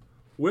word?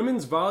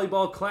 women's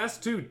volleyball Class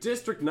 2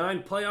 District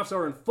 9 playoffs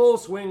are in full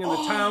swing, and the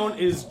town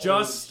is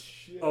just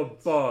a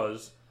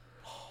buzz.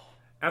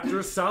 After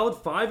a solid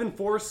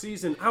 5-4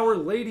 season, our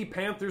Lady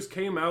Panthers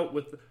came out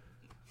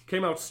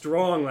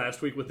strong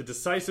last week with a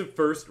decisive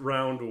first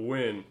round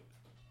win.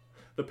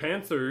 The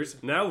Panthers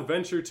now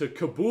venture to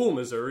Kabul,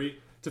 Missouri,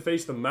 to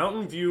face the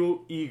Mountain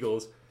View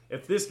Eagles.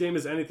 If this game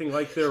is anything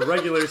like their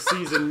regular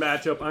season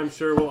matchup, I'm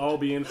sure we'll all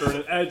be in for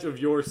an edge of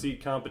your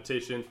seat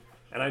competition.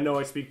 And I know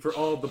I speak for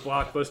all of the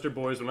Blockbuster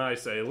boys when I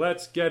say,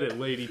 let's get it,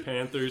 Lady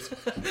Panthers.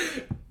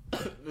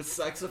 The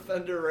sex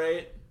offender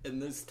rate in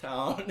this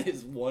town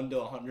is 1 to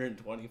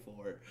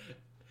 124.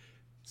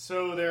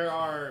 So there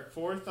are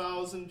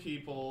 4,000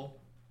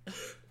 people.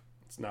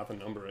 It's not the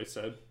number I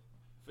said.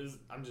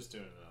 I'm just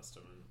doing an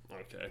estimate.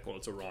 Okay, well,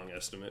 it's a wrong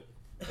estimate.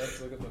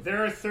 Let's look at the.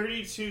 There are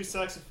 32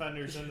 sex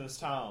offenders in this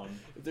town.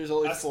 There's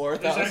only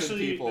 4,000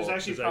 people. There's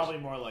actually There's probably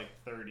more like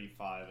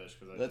 35-ish.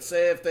 Let's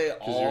say if they your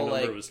all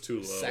number was too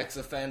low. sex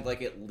offend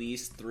like at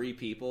least 3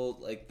 people,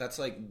 like that's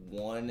like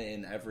 1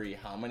 in every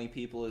how many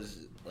people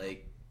is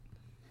like.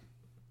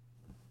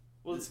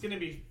 Well, it's going to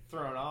be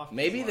thrown off.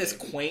 Maybe It's this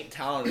like- quaint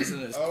town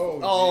isn't as.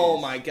 Oh,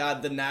 my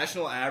god! The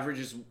national average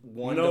is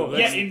 1 No, to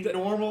Yeah, in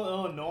normal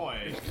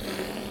Illinois.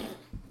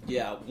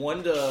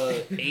 1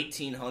 to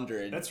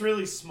 1,800. That's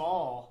really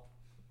small.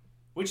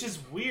 Which is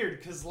weird,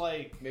 because,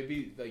 like...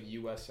 Maybe like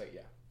U.S. Like,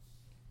 yeah.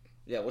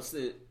 Yeah, what's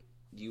the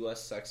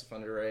U.S. sex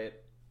offender rate?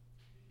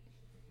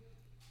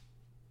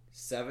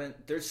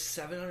 There's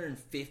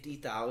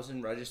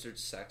 750,000 registered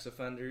sex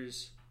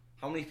offenders.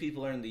 How many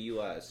people are in the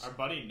U.S.? Our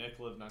buddy Nick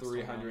lived next to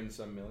 300 him. and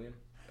some million.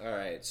 All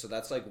right, so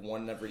that's like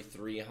 1 in every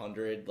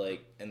 300,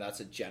 like, and that's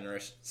a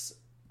generous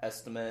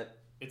estimate.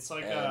 It's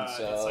like And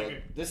so it's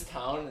like this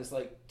town is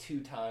like 2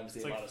 times the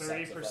it's amount like of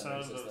sex 30% offenders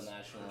of as those the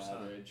national percent,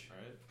 average.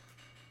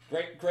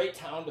 right? Great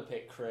town to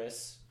pick,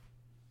 Chris.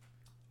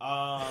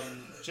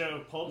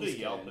 Joe, pull the He's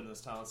Yelp good. in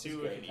this town. See He's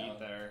what we great can town. eat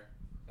there.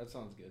 That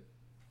sounds good.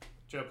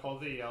 Joe, pull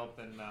the Yelp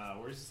in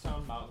where's this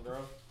town? Mountain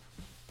Grove.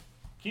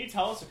 Can you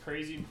tell us a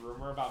crazy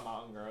rumor about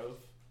Mountain Grove?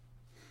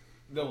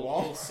 The Little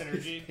wall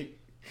synergy.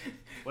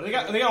 What they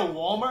got? They got a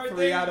Walmart. 3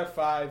 thing? out of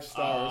 5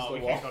 stars. Oh, the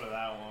we wall. can't go to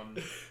that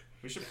one.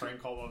 We should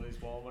prank call one of these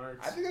Walmarts.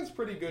 I think that's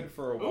pretty good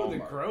for a Oh, the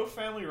Walmart. Grove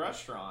Family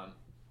Restaurant.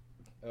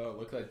 Oh,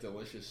 look at that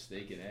delicious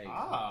steak and eggs.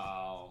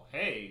 Oh,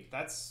 hey,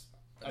 that's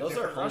a Those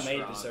are different homemade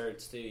restaurant.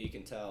 desserts too. You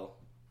can tell.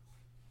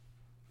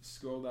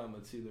 Scroll down.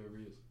 Let's see the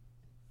reviews.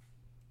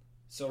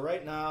 So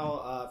right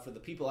now, for the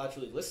people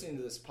actually listening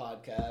to this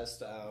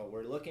podcast,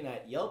 we're looking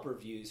at Yelp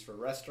reviews for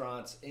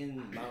restaurants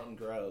in Mountain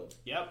Grove.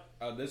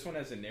 Yep. This one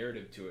has a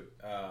narrative to it.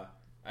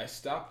 I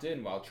stopped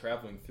in while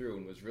traveling through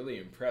and was really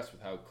impressed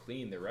with how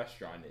clean the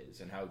restaurant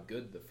is and how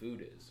good the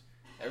food is.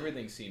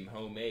 Everything seemed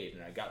homemade,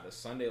 and I got the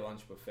Sunday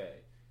lunch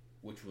buffet.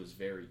 which was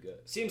very good.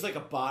 Seems like a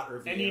bot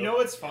review. And you know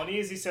what's funny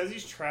is he says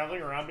he's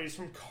traveling around, but he's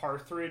from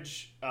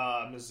Carthage,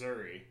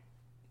 Missouri.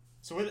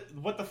 So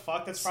what the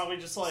fuck? That's probably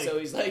just like... So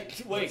he's like,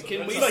 wait,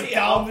 can we like see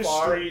down how the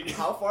far? street.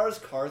 How far is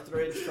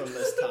Carthage from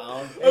this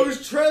town? I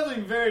was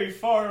traveling very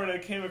far when I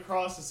came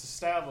across this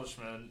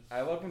establishment.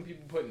 I love when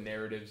people put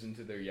narratives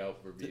into their Yelp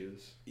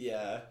reviews.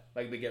 Yeah.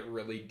 Like they get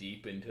really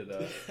deep into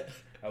the...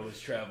 I was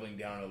traveling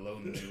down a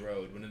lonely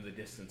road when in the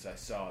distance I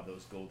saw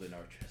those golden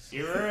arches.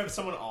 You ever have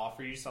someone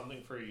offer you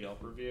something for a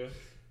Yelp review?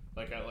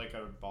 Like at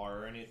a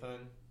bar or anything?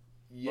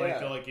 Yeah. Like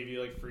they'll give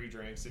you free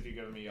drinks if you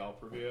give them a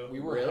Yelp review. We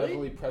were Really?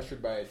 heavily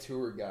pressured by a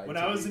tour guide. When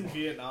I was in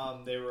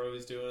Vietnam, they were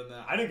always doing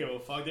that. I didn't give a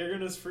fuck. They were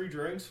giving us free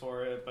drinks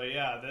for it. But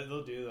yeah,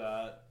 they'll do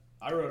that.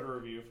 I wrote a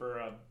review for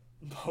a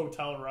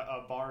hotel,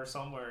 a bar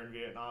somewhere in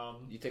Vietnam.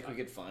 You think we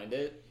could find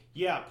it?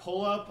 Yeah,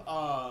 pull up,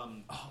 oh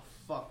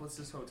fuck, what's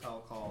this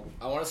hotel called?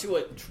 I want to see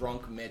what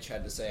drunk Mitch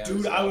had to say. On Dude,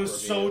 his I Yelp was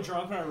review. so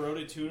drunk when I wrote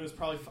it too. It was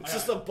probably... It's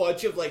just a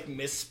bunch of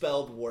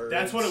misspelled words.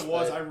 That's what it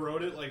was. I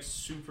wrote it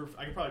super...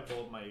 I could probably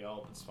pull up my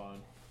Yelp. It's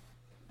fine.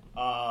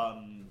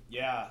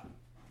 Yeah.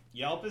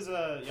 Yelp's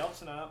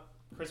an app.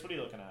 Chris, what are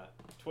you looking at?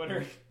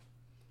 Twitter?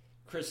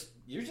 Chris,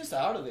 you're just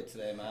out of it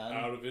today, man.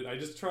 Out of it. I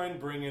just try and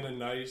bring in a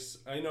nice...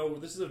 I know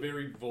this is a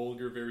very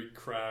vulgar, very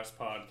crass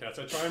podcast.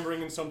 I try and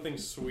bring in something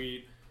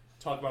sweet,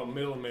 talk about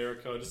Middle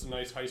America, just a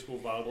nice high school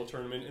volleyball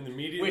tournament, and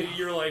immediately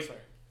you're like... Sorry.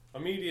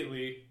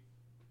 Immediately,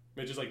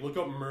 Mitch is like, look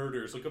up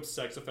murders, look up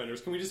sex offenders.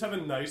 Can we just have a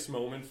nice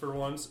moment for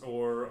once?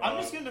 Or I'm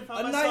just going to defend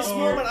A myself. nice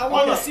moment. I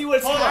want to see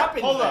what's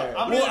happening hold there.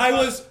 on. Well, I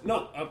was...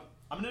 No, I'm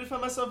going to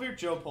defend myself here.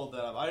 Joe pulled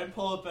that up. I didn't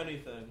pull up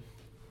anything.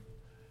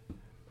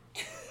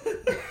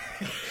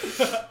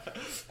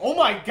 Oh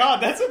my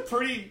god,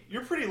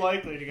 you're pretty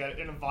likely to get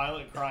in a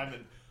violent crime.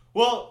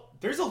 Well,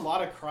 there's a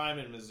lot of crime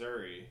in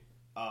Missouri.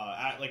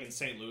 In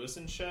St. Louis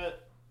and shit.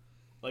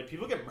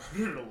 People get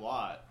murdered a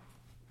lot.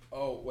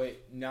 Oh,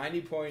 wait.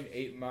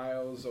 90.8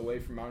 miles away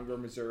from Monroe,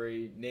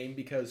 Missouri. Named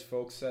because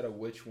folks said a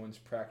witch once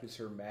practiced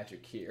her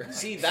magic here.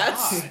 See,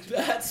 that's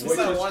Which what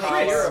I is want to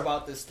how- hear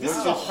about this Which This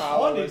town. is is a how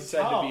haunted it's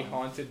said to be town.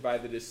 haunted by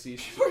the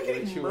deceased We're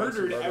getting witch who once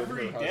murdered murdered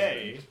every her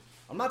day. husband.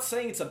 I'm not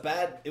saying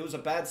it was a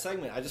bad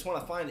segment. I just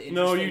want to find interesting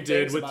no, you did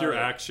things with about your it.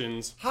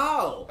 actions.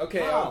 How?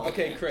 Okay, How?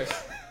 okay,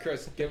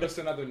 Chris, give us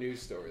another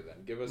news story then.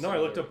 Give us. No, I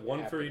looked another up one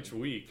for happening. each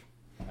week.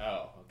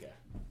 Oh, okay.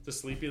 It's a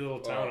sleepy little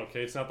town, Oh.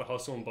 okay? It's not the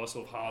hustle and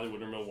bustle of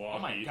Hollywood or Milwaukee. Oh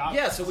my god.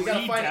 Yeah, so we gotta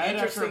 3 find dead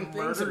interesting after things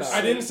murder about it.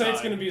 I didn't say it's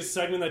suicide. going to be a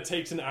segment that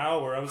takes an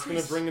hour. I was going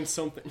to bring in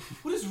something.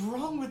 What is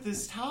wrong with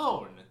this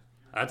town?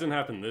 That didn't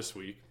happen this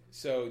week.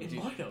 So It do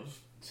you, might have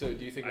so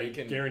do you think I they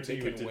can guarantee they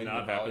you can it did win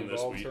not the happen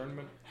this volleyball week.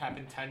 tournament?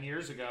 happened 10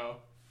 years ago.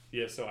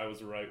 Yeah, so I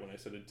was right when I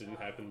said it didn't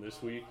happen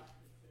this week.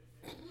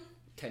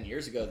 10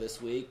 years ago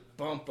this week.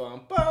 Bum,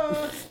 bum, bum.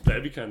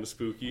 That'd be kind of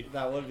spooky.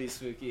 That would be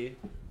spooky.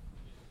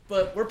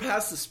 But we're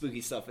past the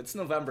spooky stuff. It's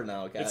November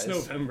now, guys. It's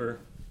November.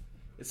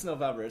 It's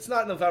November. It's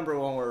not November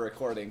when we're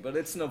recording, but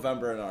it's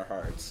November in our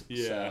hearts.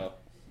 Yeah. So.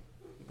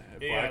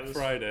 Black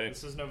Friday.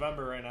 This is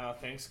November right now.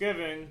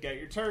 Thanksgiving. Get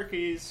your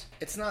turkeys.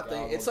 It's not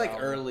Gobble, it's like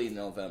gobble. early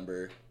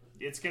November.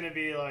 It's gonna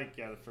be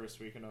the first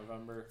week of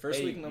November. First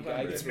Hey, week in you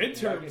November. gotta It's give- you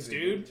gotta midterms, give the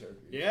dude. good turkey.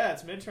 Yeah,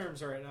 it's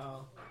midterms right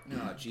now.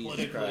 Oh, Jesus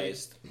Politically.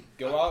 Christ.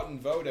 Go out and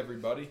vote,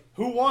 everybody.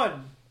 Who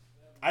won?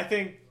 I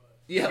think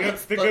Yeah,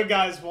 the good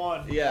guys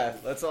won. Yeah,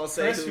 let's all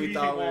say Chris, who who do we you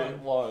thought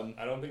think won.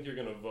 I don't think you're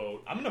going to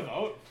vote. I'm gonna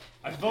vote.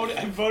 I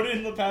voted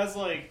in the past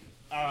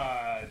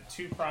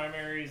 2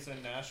 primaries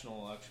and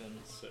national elections.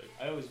 Sick.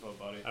 I always vote,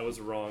 buddy. I was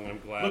wrong. I'm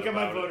glad Look at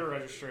my about it. voter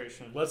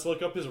registration. Let's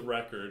look up his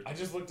record. I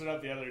just looked it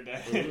up the other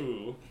day.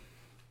 Ooh.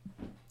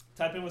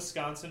 Type in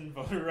Wisconsin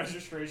voter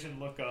registration.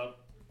 Look up.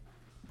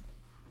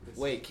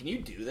 Wait, can you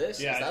do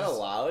this? Yeah, Is I that just-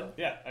 allowed?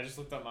 Yeah, I just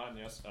looked up mine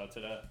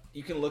today.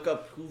 You can look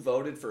up who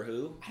voted for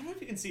who? I don't know if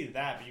you can see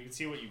that, but you can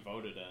see what you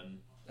voted in.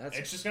 That's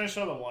It's just gonna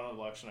show the one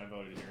election I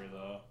voted here,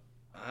 though.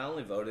 I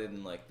only voted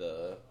in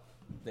the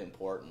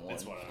important one.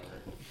 It's whatever.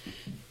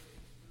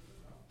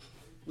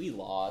 We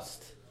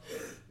lost.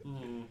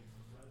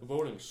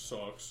 Voting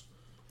sucks.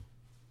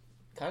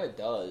 Kind of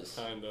does.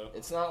 Kinda.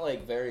 It's not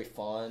very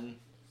fun.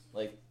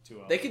 Too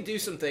They could do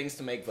some things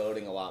to make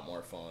voting a lot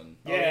more fun.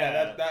 Oh,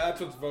 yeah, that's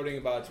what's voting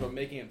about. It's about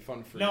making it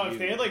fun for No, you. if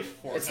they had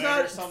Fortnite It's or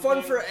not something,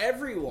 fun for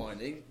everyone.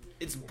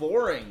 It's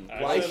boring.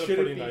 I Why said a should it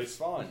pretty be nice-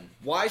 fun?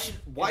 Why should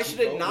It's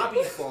it not be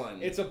voting. fun?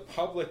 It's a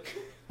public.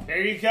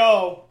 There you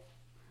go.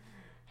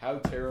 How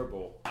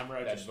terrible I'm that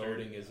registered.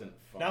 voting isn't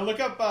fun. Now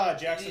look up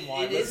Jackson It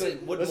Wine.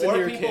 isn't. Would listen more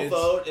here, people kids.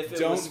 vote if it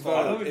Don't was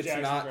vote. fun? It's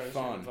not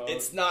fun.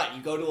 It's not.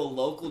 You go to a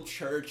local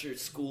church or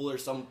school or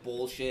some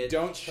bullshit.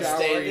 Don't shower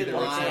stand either. in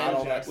It's line not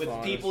all that with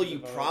fun. people you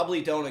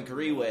probably don't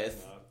agree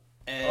with.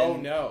 And Oh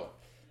no!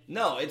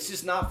 No, it's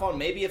just not fun.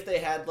 Maybe if they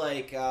had one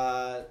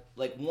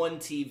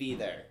TV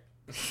there,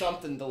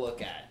 something to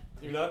look at.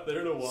 You're not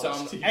there to watch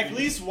Some- TV. At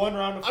least one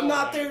round of I'm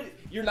not Fortnite. there.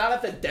 You're not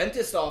at the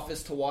dentist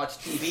office to watch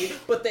TV,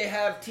 but they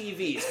have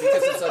TVs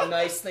because it's a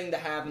nice thing to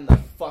have in the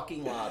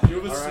fucking lobby.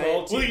 You have a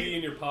small TV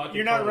in your pocket.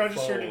 You're not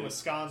registered in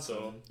Wisconsin.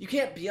 So. You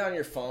can't be on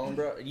your phone,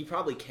 bro. You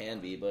probably can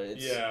be, but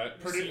it's... Yeah.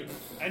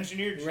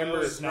 Engineer Joe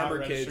Remember, is not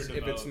registered kids, to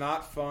if vote. it's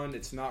not fun,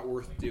 it's not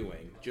worth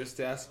doing.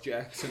 Just ask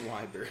Jackson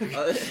Weiberg.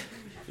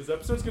 This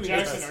episode's gonna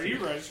Jackson, get are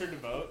you registered to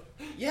vote?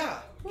 Yeah.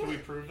 Can we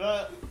prove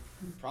that?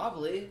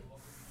 Probably.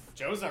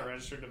 Joe's not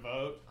registered to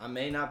vote. I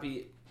may not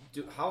be...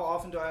 How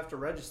often do I have to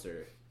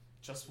register?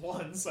 Just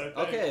once, I think.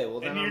 Okay, well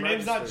then and I'm your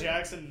name's not registered.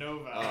 Jackson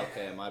Novak. Oh,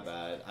 okay, my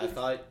bad. I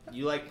thought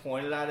you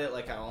pointed at it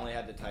like I only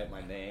had to type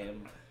my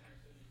name.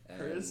 And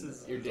Chris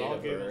is your date all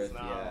of giggles birth.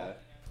 now. Yeah.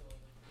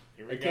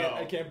 Here we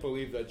I can't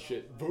believe that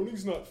shit.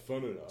 Voting's not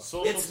fun enough.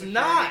 Social It's security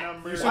not.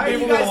 number. Why are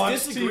you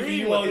guys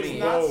disagreeing with It's me?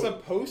 not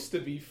supposed to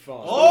be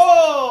fun.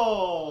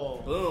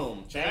 Oh! Boom.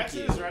 Thank Jackson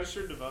you. is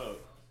registered to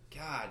vote.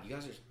 God, you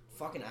guys are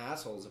fucking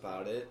assholes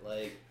about it.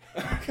 Like,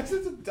 Because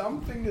it's a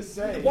dumb thing to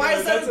say. why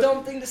is that a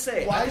dumb thing to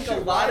say? Why I think a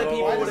should- lot of why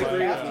people does would it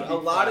agree. have to be A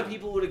lot fun? of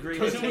people would agree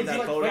Because with it me would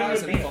that be voting fun.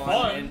 isn't It would be fun.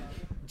 fun. And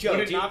Joe, Would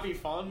it do you- not be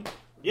fun?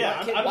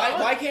 Yeah.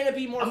 why can't it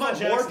be more I'm on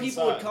fun? More Jackson's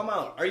people would side. come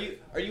out. Are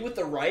you with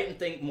the right and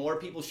think more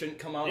people shouldn't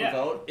come out Yeah. and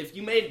vote? If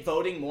you made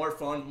voting more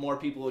fun, more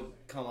people would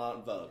come out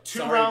and vote. 2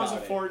 Sorry rounds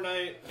about of it.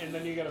 Fortnite, and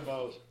then you gotta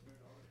vote.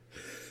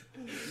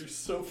 You're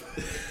so.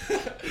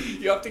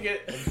 You have to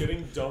get. I'm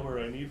getting dumber.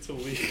 I need to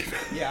leave.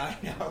 Yeah,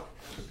 I know.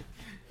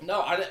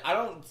 No, I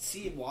don't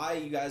see why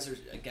you guys are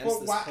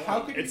against this point. How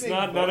could you It's make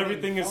not voting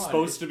everything is fun?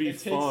 supposed to be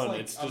it fun. Takes like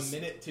It's just a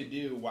minute to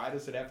do. Why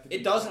does it have to be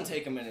It doesn't fun?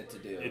 take a minute to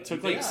do. It took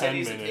In like big 10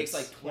 cities, minutes. It takes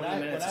like 20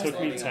 minutes. It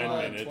took me voting 10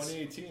 online. minutes.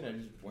 2018, I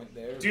just went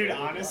there. Dude, blah,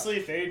 blah, blah. honestly,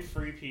 if they had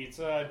free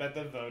pizza, I bet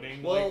the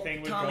voting Well,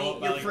 thing would Tommy, go up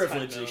by your like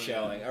privilege 10 is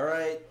million. showing. All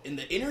right, in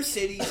the inner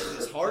cities,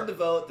 it's hard to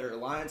vote. There are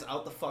lines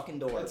out the fucking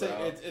door. It's,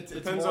 bro. it's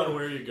Depends more, on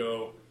where you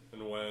go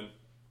and when.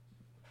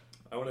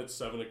 I went at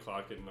 7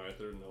 o'clock at night.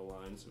 There were no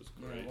lines. It was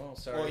great. Well,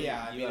 sorry. Well,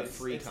 yeah, I you mean, have it's,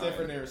 free it's time.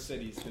 different in our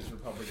cities because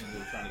Republicans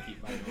are trying to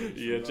keep minorities.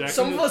 Yeah, from Jackson-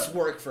 Some of us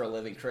work for a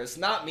living, Chris.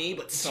 Not me,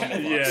 but some of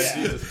us. Yeah,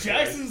 Jesus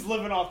Jackson's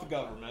living off the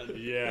government.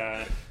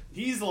 Yeah,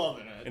 He's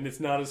loving it. and it's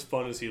not as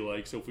fun as he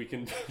likes. So if we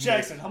can,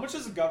 Jackson, how much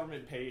does the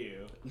government pay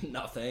you?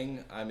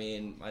 Nothing. I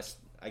mean,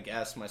 I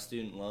guess my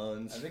student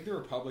loans. I think the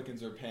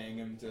Republicans are paying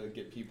him to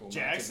get people not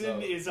Jackson to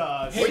vote. is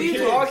What are you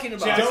kids, talking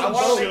about? Jackson I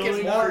want to make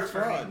Shilling it more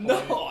for fun.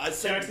 fun. No, I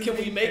said, Jackson's can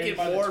we being make paid it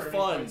by the more turning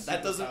fun? points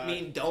That doesn't superside.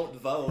 mean don't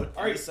vote.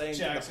 All I'm right, saying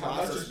Jackson, the How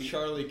much process is be.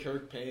 Charlie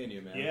Kirk paying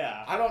you, man?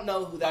 Yeah. I don't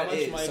know who that much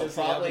is, money so does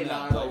he have probably in that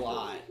not a diaper?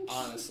 lot.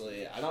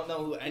 Honestly, I don't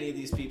know who any of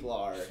these people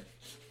are.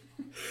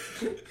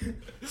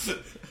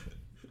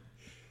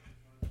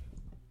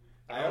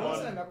 I want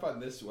to sign up on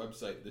this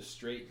website, the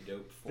Straight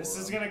Dope Forum. This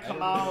is gonna I come don't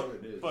know out, what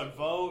it is. but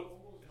vote.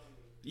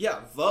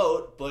 Yeah,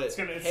 vote, but It's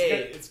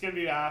gonna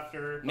be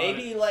after. but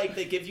maybe like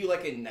they give you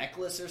like a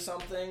necklace or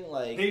something.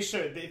 Like they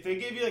should. If they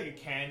gave you like a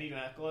candy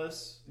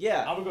necklace,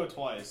 yeah, I would go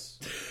twice.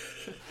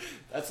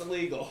 that's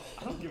illegal.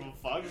 I don't give a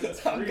fuck.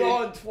 It's I'm free.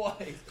 going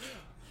twice.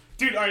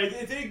 Dude, all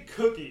right, they had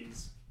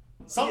cookies.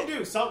 Some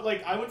do. Some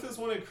like I went to this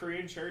one in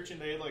Korean church and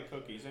they had like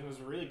cookies and it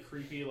was a really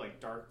creepy like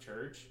dark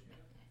church,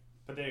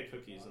 but they had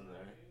cookies in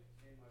there.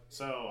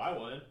 So I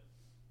went. And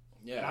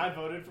Yeah, I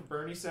voted for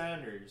Bernie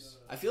Sanders.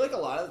 I feel like a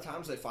lot of the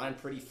times they find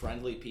pretty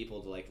friendly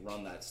people to like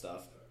run that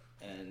stuff,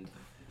 and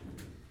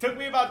Took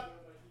me about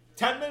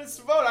 10 minutes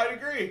to vote. I'd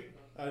agree.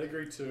 I'd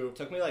agree too. it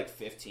took me like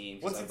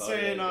 15. 'cause What's I it voted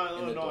say in the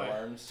Illinois?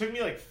 dorms. Took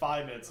me like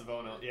 5 minutes to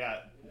vote.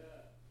 Yeah,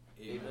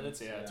 8 minutes.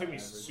 Yeah, it took me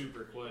average.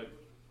 super quick.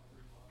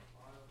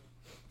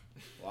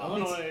 Wow.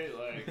 Illinois,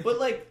 like, But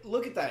like,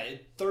 look at that.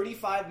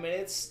 35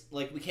 minutes.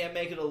 Like, we can't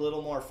make it a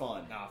little more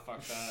fun. nah,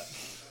 fuck that.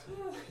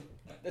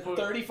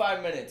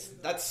 35 minutes.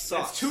 That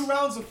sucks. It's 2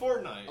 rounds of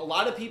Fortnite. A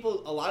lot of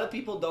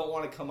people don't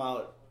want to come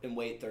out and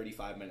wait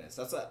 35 minutes.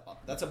 That's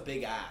a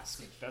big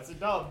ask. That's a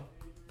dub.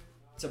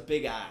 It's a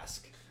big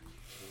ask.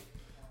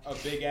 A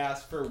big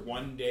ass for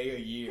 1 day a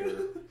year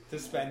to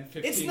spend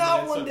 15 It's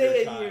not minutes 1 of day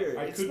your a time. year.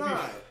 I It's could be-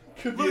 not.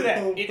 Look at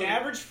that. An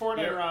average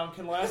Fortnite round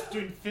can last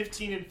between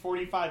 15 and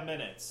 45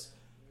 minutes.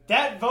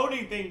 That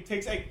voting thing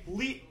takes at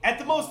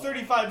the most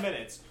 35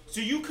 minutes.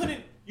 So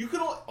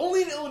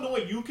only in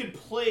Illinois you could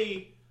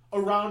play a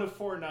round of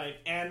Fortnite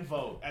and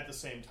vote at the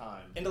same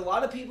time. And a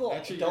lot of people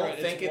Actually, you're don't right.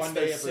 think It's it's 1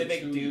 their day every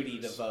civic 2 duty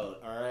years. to vote.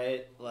 All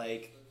right,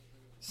 like,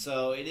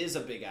 so it is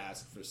a big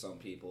ask for some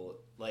people.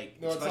 Like,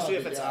 No, it's not especially a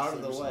if big it's ass, out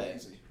of they're the just way.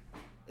 lazy.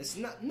 It's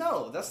not.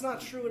 No, that's not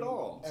true at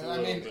all. And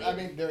I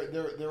mean,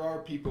 there are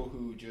people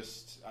who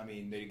just, I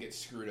mean, they get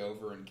screwed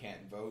over and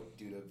can't vote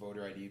due to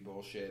voter ID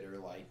bullshit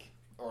or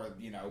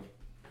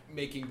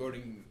making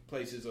voting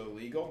places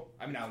illegal.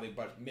 I mean, not illegal,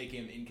 but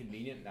making them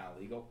inconvenient, not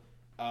legal.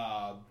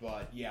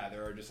 But yeah,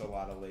 there are just a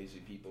lot of lazy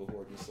people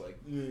who are just like,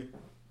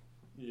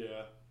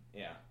 Yeah,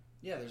 yeah.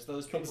 Yeah, there's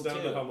those people comes down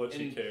too. to how much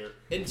and, you care.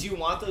 And do you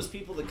want those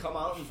people to come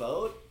out and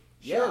vote?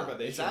 Sure, Yeah, but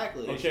they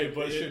exactly. should, Okay, they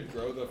but should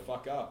grow the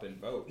fuck up and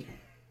vote.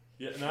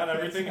 Yeah, not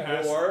everything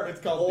has.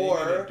 It's called being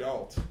an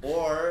adult.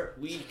 Or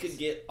we could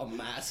get a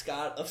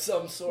mascot of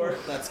some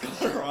sort that's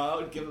going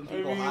around giving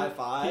people high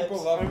fives.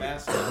 People love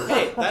mascots.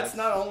 Hey, that's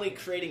not only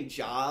creating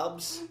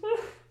jobs.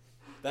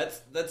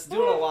 That's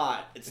doing a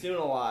lot. It's doing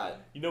a lot.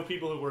 You know,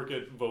 people who work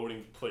at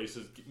voting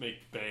places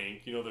make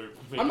bank. You know, they're.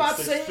 I'm not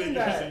saying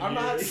that. I'm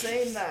not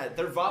saying that.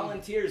 They're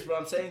volunteers, but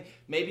I'm saying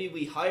maybe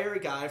we hire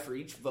a guy for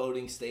each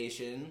voting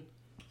station.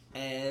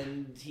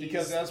 And he's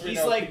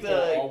like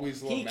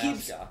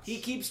he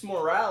keeps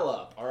morale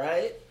up, all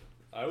right?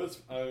 I was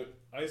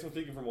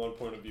thinking from one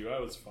point of view, I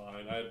was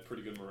fine. I had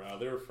pretty good morale.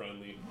 They were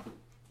friendly.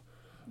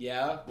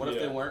 Yeah? What if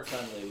they weren't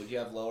friendly? Would you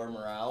have lower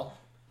morale?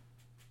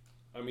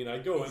 I mean,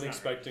 I'd go in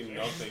expecting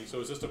nothing, so it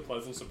was just a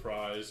pleasant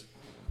surprise.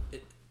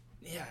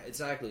 Yeah,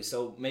 exactly.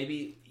 So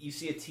maybe you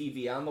see a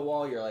TV on the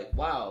wall, you're like,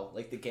 wow,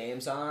 like the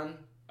game's on?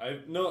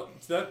 To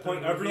that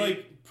point,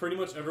 pretty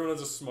much everyone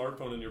has a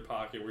smartphone in your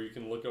pocket where you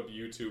can look up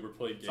YouTube or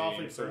play games. It's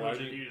awfully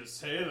privileged you to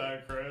say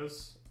that,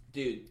 Chris.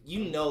 Dude,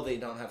 you know they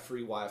don't have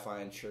free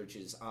Wi-Fi in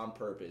churches on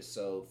purpose,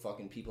 so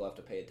fucking people have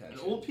to pay attention.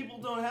 And old people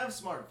don't have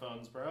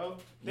smartphones, bro.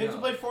 They have to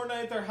play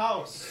Fortnite at their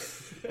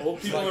house. Old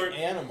people like are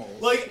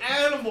animals. Like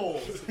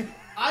animals.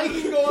 I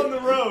can go on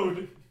the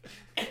road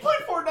and play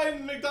Fortnite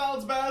in the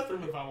McDonald's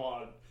bathroom if I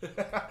want.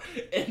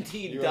 And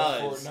he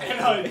does. And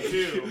I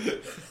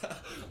do.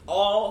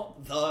 All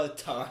the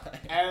time.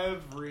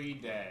 Every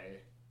day.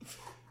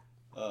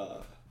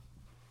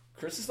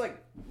 Chris is like,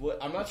 what?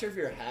 I'm not sure if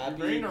you're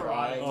happy. You're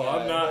crying. Oh,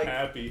 I'm not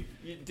happy.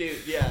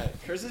 Dude, yeah.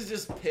 Chris is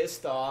just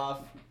pissed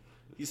off.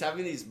 He's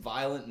having these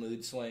violent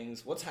mood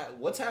swings.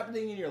 What's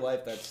happening in your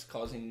life that's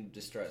causing you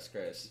distress,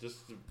 Chris?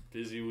 Just a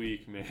busy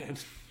week, man.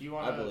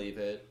 I believe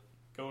it.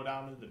 Go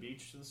down to the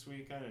beach this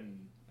weekend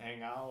and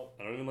hang out.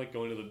 I don't even like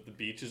going to the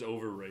beach is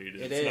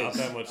overrated. It's not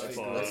that much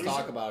fun. Let's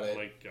talk about it. Oh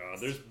my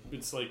God,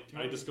 it's like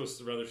I just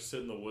rather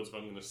sit in the woods if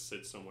I'm going to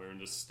sit somewhere and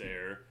just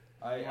stare.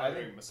 I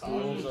think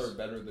pools are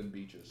better than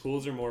beaches.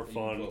 Pools are more You can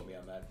fun. quote me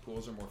on that.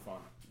 Pools are more fun.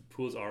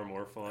 Pools are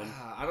more fun.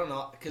 I don't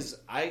know, because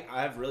I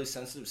have really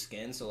sensitive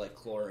skin, so like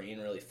chlorine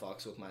really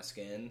fucks with my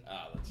skin.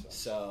 That sucks.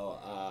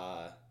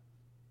 So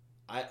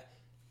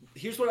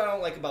here's what I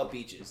don't like about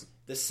beaches: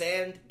 the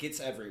sand gets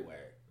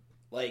everywhere.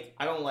 Like,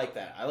 I don't like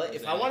that.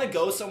 If I want to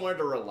go somewhere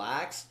to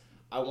relax,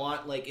 I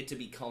want like it to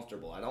be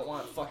comfortable. I don't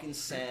want fucking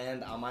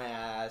sand on my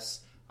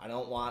ass. I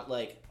don't want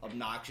like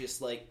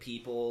obnoxious like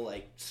people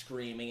like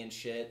screaming and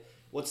shit.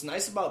 What's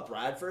nice about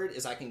Bradford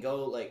is I can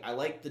go like I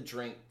like the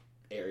drink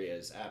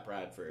areas at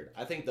Bradford.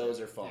 I think those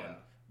are fun. Yeah.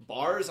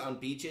 Bars on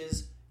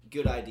beaches,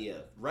 good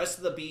idea. Rest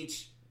of the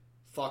beach,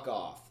 fuck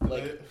off.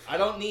 Like I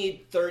don't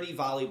need 30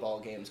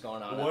 volleyball games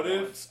going on at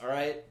once, all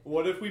right?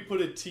 What if we put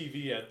a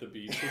TV at the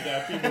beach? Would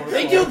that be more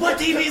They fun? do put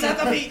TVs at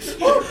the beach!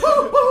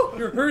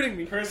 You're hurting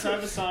me. Chris, I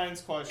have a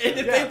science question. And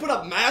if they put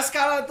a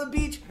mascot at the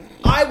beach,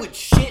 I would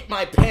shit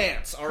my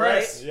pants, all right?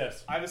 Chris,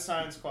 yes. I have a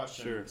science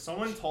question. Sure.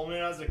 Someone told me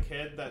when I was a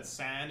kid that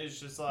sand is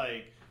just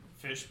like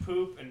fish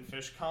poop and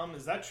fish cum.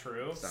 Is that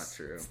true? It's not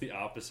true. It's the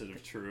opposite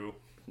of true.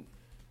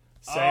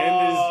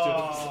 Sand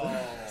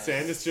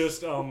is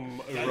just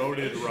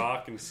eroded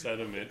rock and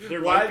sediment.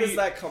 Why does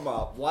that come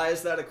up? Why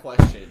is that a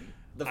question?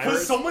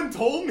 Because someone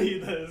told me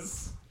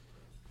this.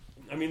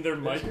 I mean, there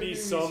might be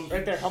some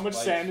right there. How much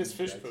sand is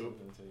fish poop?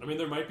 I mean,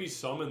 there might be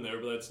some in there,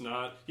 but that's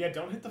not. Yeah,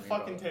 don't hit the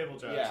fucking table,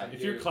 Jackson. Yeah,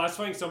 if you're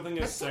classifying something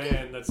as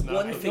sand, that's not.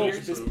 One finger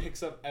just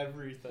picks up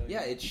everything.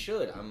 Yeah, it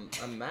should. I'm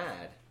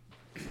mad.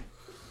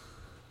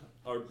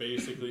 Are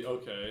basically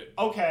okay.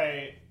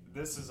 Okay.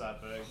 This is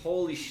epic.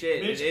 Holy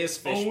shit, Mitch it is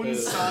fish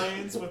owns poop.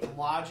 science with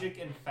logic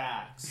and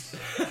facts.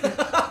 Put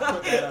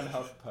that on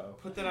HuffPo.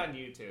 Put that on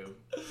YouTube.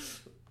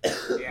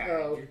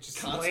 Yeah, you're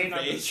just laying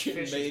on these Conservation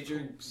fish major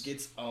poops.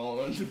 gets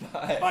owned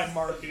by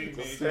marketing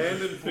major.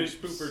 Sand and fish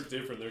poop are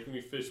different. There can be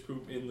fish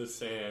poop in the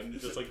sand.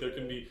 Just like there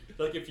can be...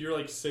 Like if you're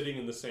like sitting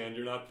in the sand,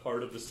 you're not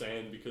part of the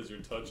sand because you're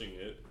touching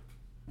it.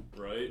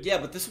 Right? Yeah,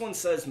 but this one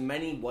says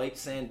many white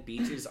sand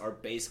beaches are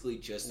basically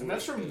just... And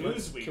that's from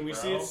Newsweek, Can we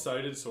see its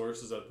cited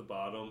sources at the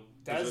bottom?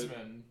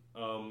 Desmond.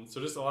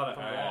 So just a lot of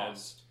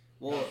ads.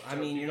 Well, I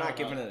mean, you're not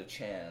giving it a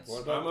chance.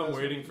 I'm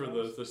waiting for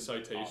the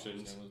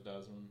citations. Was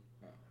Desmond.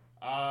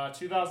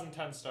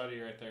 2010 study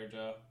right there,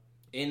 Joe.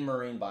 In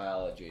marine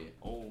biology.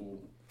 Oh.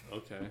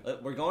 Okay.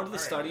 We're going to the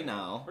study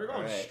now. We're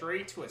going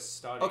straight to a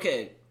study.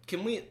 Okay,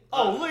 can we...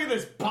 Oh, look at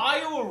this.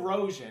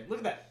 Bioerosion. Look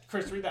at that.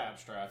 Chris, read that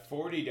abstract.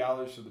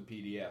 $40 for the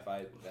PDF.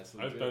 That's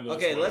legit. I've been to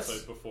this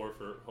website before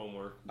for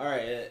homework. All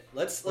right,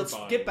 let's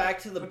get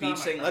back to the beach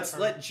thing. Let's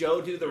let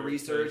Joe do the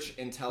research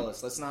and tell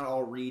us. Let's not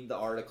all read the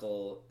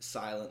article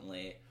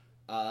silently.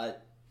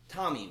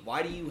 Tommy,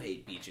 why do you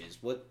hate beaches?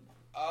 What?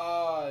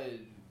 I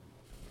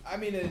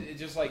mean, it's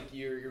just like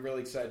you're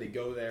really excited to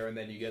go there, and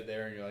then you get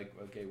there, and you're like,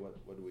 okay,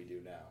 what do we do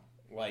now?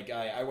 Like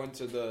I went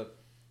to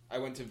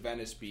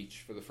Venice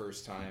Beach for the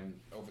first time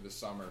over the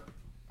summer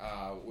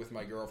with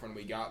my girlfriend.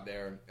 We got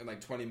there, and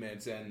like 20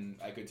 minutes in,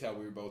 I could tell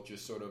we were both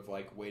just sort of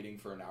like waiting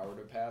for an hour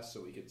to pass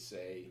so we could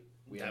say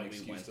we had an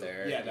excuse went to,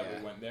 there. Yeah, that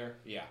we went there.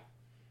 Yeah.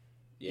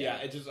 Yeah,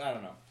 it just, I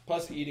don't know.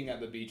 Plus, eating at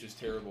the beach is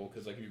terrible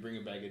because, like, if you bring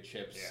a bag of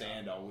chips,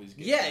 sand always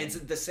gets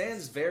in. the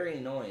sand's very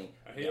annoying.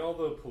 I hate all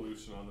the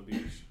pollution on the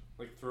beach.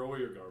 Like, throw away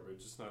your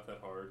garbage. It's not that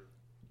hard.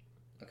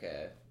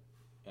 Okay.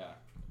 Yeah.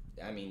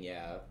 I mean,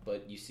 yeah,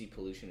 but you see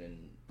pollution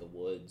in the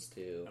woods,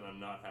 too. And I'm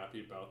not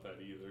happy about that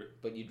either.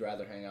 But you'd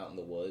rather hang out in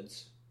the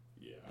woods?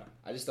 Yeah.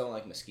 I just don't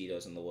like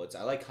mosquitoes in the woods.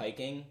 I like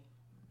hiking,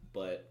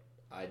 but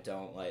I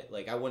don't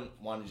like I wouldn't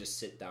want to just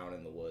sit down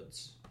in the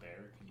woods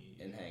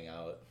and hang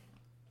out.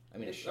 I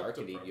mean, a shark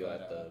could eat you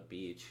at the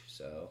beach,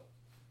 so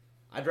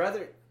I'd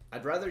rather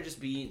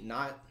just be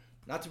not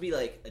to be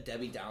like a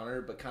Debbie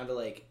Downer, but kind of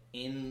like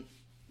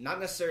not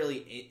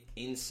necessarily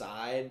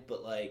inside,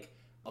 but like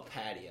a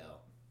patio.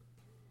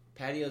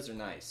 Patios are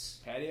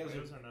nice. Patios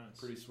are nice.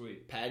 Pretty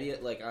sweet. Patio,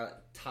 like on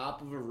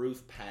top of a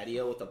roof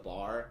patio with a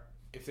bar.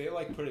 If they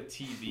like put a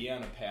TV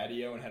on a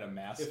patio and had a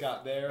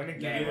mascot there,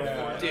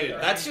 dude,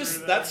 that's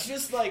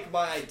just like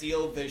my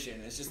ideal vision.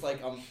 It's just like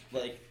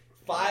like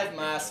 5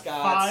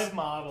 mascots, 5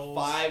 models,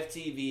 5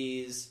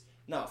 TVs.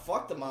 No,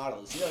 fuck the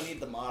models. You don't need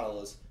the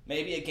models.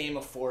 Maybe a game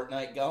of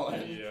Fortnite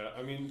going. Yeah,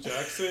 I mean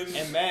Jackson,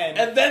 and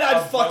then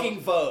I'd fucking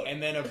vote.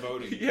 And then a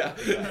voting. Yeah,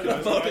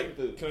 voting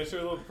booth. Can I share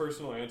a little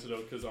personal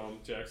anecdote? Because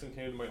Jackson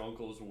came to my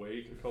uncle's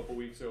wake a couple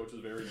weeks ago, which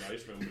was very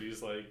nice of him. But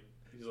he's like,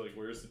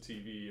 where's the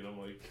TV? And I'm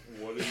like,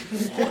 what are you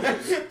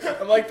doing?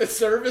 I'm like, the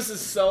service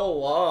is so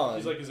long.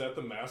 He's like, is that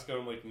the mascot?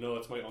 I'm like, no,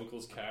 it's my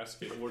uncle's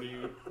casket. What are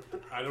you?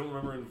 I don't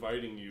remember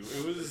inviting you.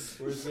 It was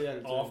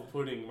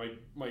off-putting.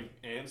 My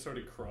aunt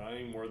started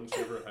crying more than she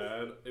ever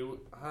had.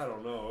 I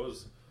don't know. It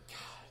was.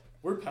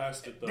 We're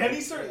past it though. Then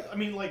he started. I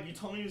mean, like you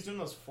told me he was doing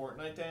those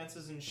Fortnite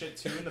dances and shit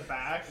too in the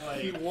back. Like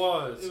he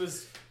was. It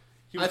was.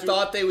 I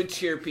thought they would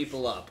cheer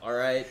people up, all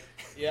right?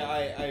 Yeah,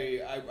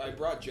 I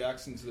brought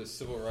Jackson to the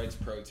civil rights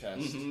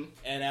protest,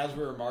 and as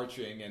we were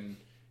marching, and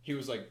he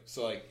was like,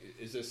 so like,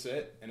 is this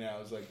it? And I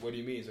was like, what do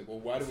you mean? He's like, well,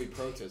 why do we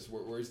protest?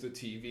 Where's the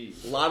TV?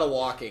 A lot of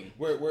walking.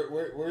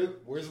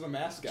 Where's the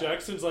mascot?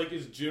 Jackson's like,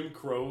 is Jim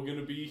Crow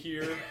gonna be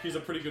here? He's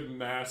a pretty good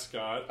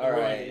mascot. All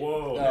right. Like,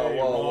 whoa, no, hey,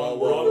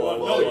 whoa.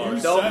 No, you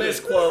don't said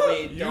misquote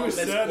it. me. Don't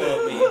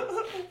misquote me.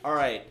 All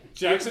right.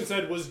 Jackson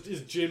said,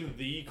 is Jim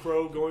the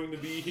Crow going to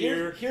be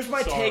here? Here's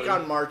my take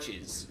on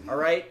marches. All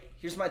right.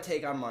 Here's my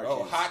take on marches.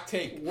 Oh, hot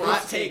take.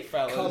 Hot take,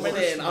 fellas. coming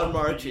in on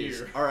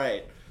marches. All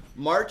right.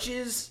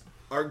 Marches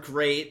are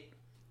great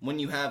when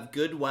you have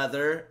good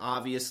weather,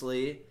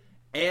 obviously,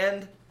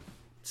 and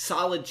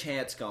solid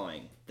chants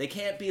going. They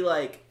can't be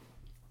like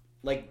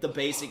the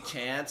basic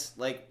chants.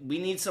 Like, we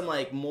need some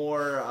like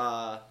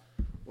more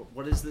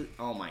what is the?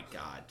 Oh my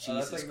God,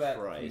 Jesus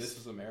Christ! This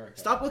is America.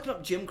 Stop looking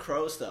up Jim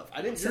Crow stuff.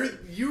 I didn't say.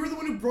 You were the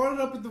one who brought it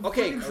up at the.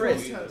 Okay,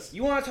 Chris, protest.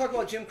 you want to talk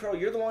about Jim Crow?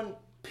 You're the one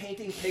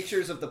painting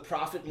pictures of the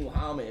Prophet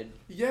Muhammad.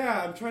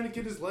 Yeah, I'm trying to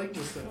get his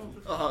likeness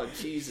down. Oh,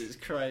 Jesus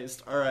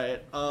Christ! All right,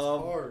 It's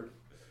hard.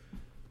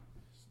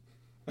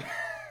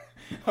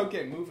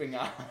 Okay, moving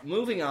on.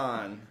 Moving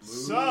on.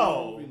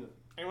 So,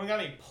 anyone got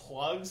any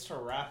plugs to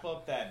wrap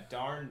up that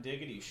darn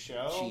diggity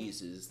show?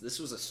 Jesus, this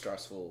was a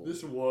stressful.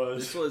 This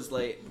was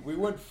like we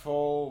went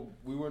full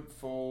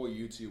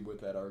YouTube with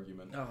that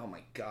argument. Oh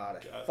my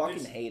God, I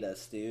fucking hate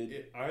us,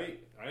 dude. I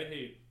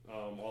hate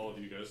all of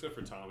you guys except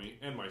for Tommy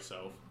and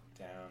myself.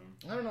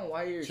 Damn. I don't know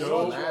why you're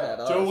so mad at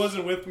us. Joe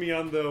wasn't with me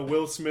on the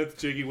Will Smith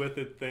Jiggy With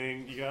It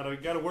thing. You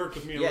gotta work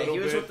with me a little bit. Yeah,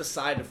 he was with the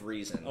side of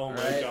reason. Oh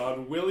my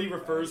God, Willie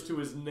refers to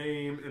his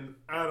name, and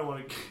I don't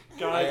want to.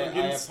 Guys, I'm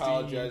getting I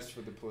apologize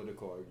for the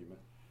political argument.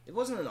 It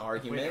wasn't an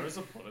argument. Wait, there was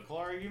a political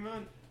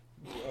argument?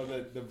 Oh,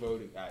 the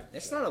voting. That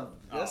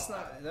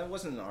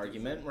wasn't an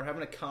argument. We're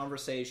having a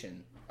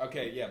conversation.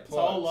 Okay, yeah. It's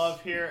all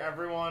love here,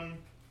 everyone.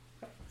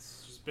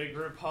 Big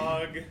group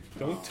hug.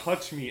 Don't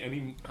touch me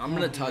any. I'm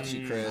gonna touch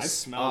you, Chris. I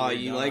smell Oh,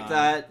 you like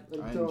that?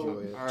 I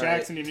enjoy it. All right.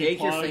 Jackson, you need take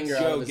plugs? your finger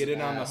Joe, out of his get it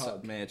on the ass,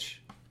 hug.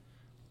 Mitch.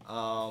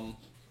 That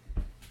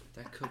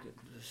could.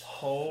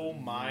 Oh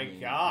my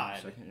God.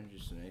 Second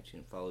interest in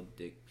 18 followed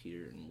Dick,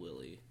 Peter, and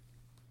Willie.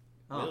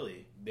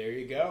 Willie. There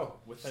you go.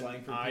 With slang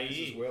an for penis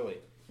IE. is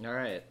Willie. All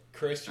right.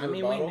 Chris, your I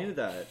mean, rebuttal? we knew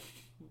that.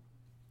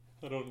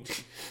 I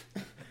don't.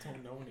 I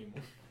don't know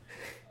anymore.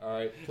 All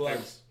right,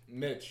 plugs.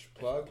 Mitch,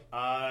 plug.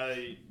 Yeah,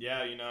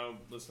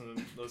 listen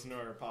to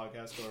our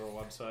podcast, go to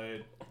our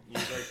website,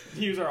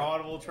 use our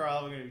Audible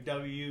trial. We're going to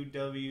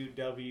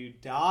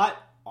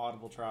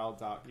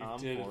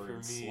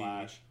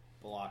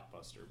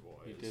www.audibletrial.com/Blockbuster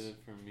Boys. You did it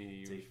for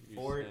me. It's you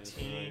a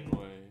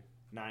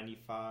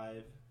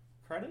 $14.95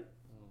 credit,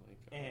 Oh my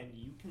God. and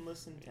you can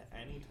listen to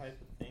any type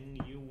of thing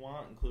you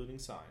want, including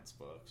science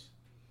books.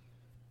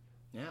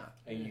 Yeah.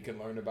 And you can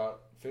learn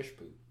about fish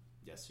poop.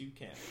 Yes, you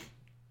can,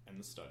 and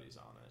the studies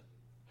on it.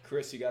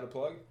 Chris, you got a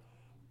plug?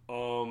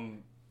 Go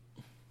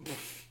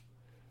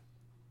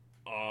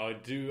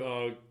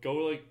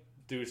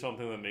do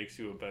something that makes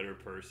you a better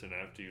person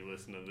after you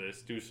listen to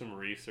this. Do some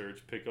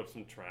research. Pick up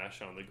some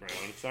trash on the ground.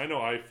 Because I know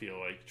I feel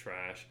like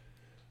trash.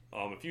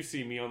 If you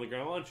see me on the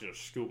ground, why don't you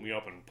just scoop me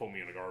up and put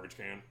me in a garbage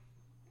can?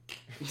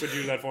 Could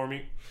you do that for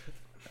me?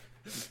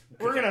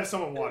 We're gonna have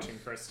someone watching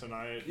Chris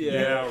tonight.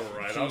 Yeah,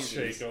 right. I'll Jesus.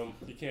 shake him.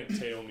 You can't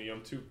tail me.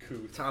 I'm too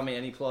couth. Tommy,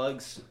 any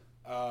plugs?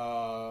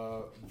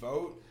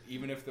 Vote,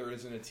 even if there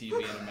isn't a TV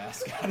and a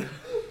mascot.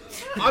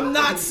 I'm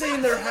not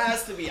saying there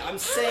has to be. I'm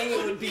saying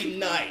it would be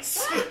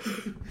nice.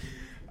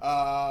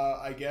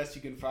 I guess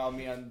you can follow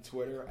me on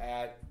Twitter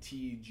at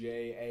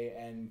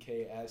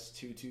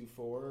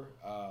TJANKS224.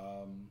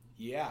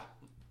 Yeah,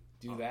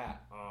 do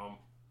that.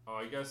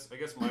 I guess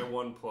my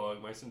one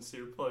plug, my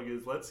sincere plug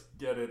is let's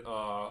get it.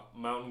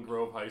 Mountain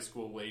Grove High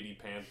School Lady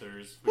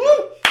Panthers.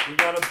 We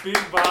got a big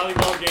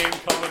volleyball game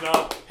coming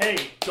up.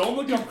 Hey, don't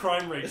look up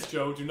crime rates,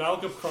 Joe. Do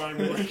not look up crime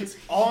rates.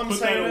 All I'm Put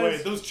saying that away.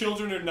 is Those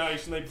children are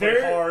nice and they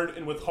play hard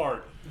and with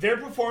heart. their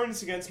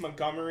performance against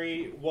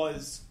Montgomery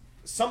was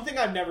something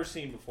I've never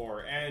seen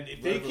before, and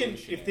if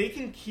they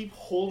can keep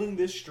holding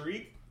this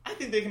streak, I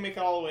think they can make it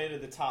all the way to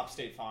the top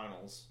state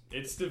finals.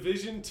 It's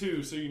Division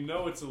 2, so you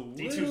know it's a little.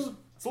 It's a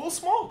little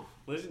small.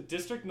 Listen,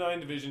 District 9,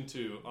 Division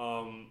 2.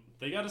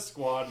 They got a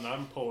squad, and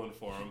I'm pulling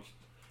for them.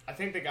 I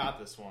think they got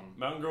this one.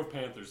 Mountain Grove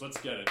Panthers, let's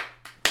get it.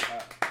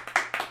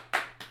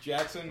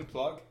 Jackson,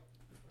 plug.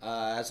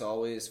 As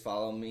always,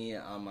 follow me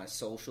on my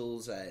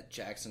socials at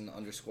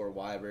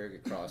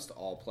Jackson_Weiberg across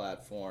all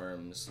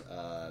platforms.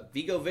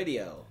 Vigo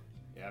Video.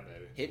 Yeah,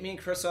 baby. Hit me and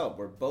Chris up.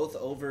 We're both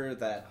over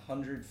that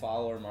 100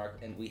 follower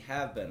mark, and we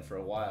have been for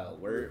a while.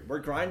 We're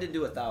grinding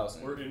to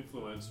 1,000. We're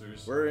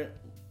influencers.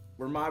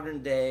 We're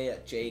modern day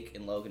Jake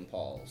and Logan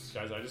Pauls.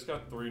 Guys, I just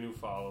got 3 new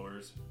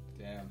followers.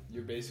 Damn,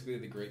 you're basically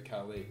the great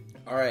Kali.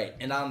 All right,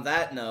 and on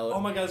that note, Oh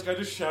my god, this guy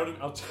just shouted.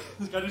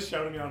 This guy just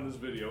shouted me on this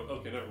video.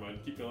 Okay, never mind.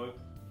 Keep going.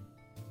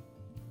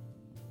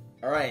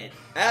 all right,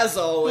 as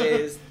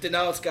always,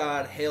 denounce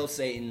God, hail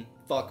Satan,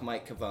 fuck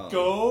Mike Cavone.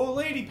 Go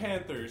Lady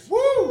Panthers!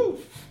 Woo!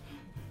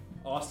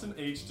 Austin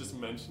H just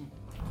mentioned.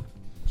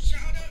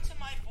 Shout out to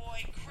my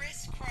boy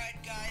Chris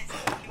Crud, guys.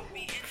 He'll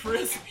be in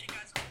Chris. the description,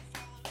 guys. Go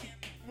follow him.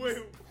 Wait.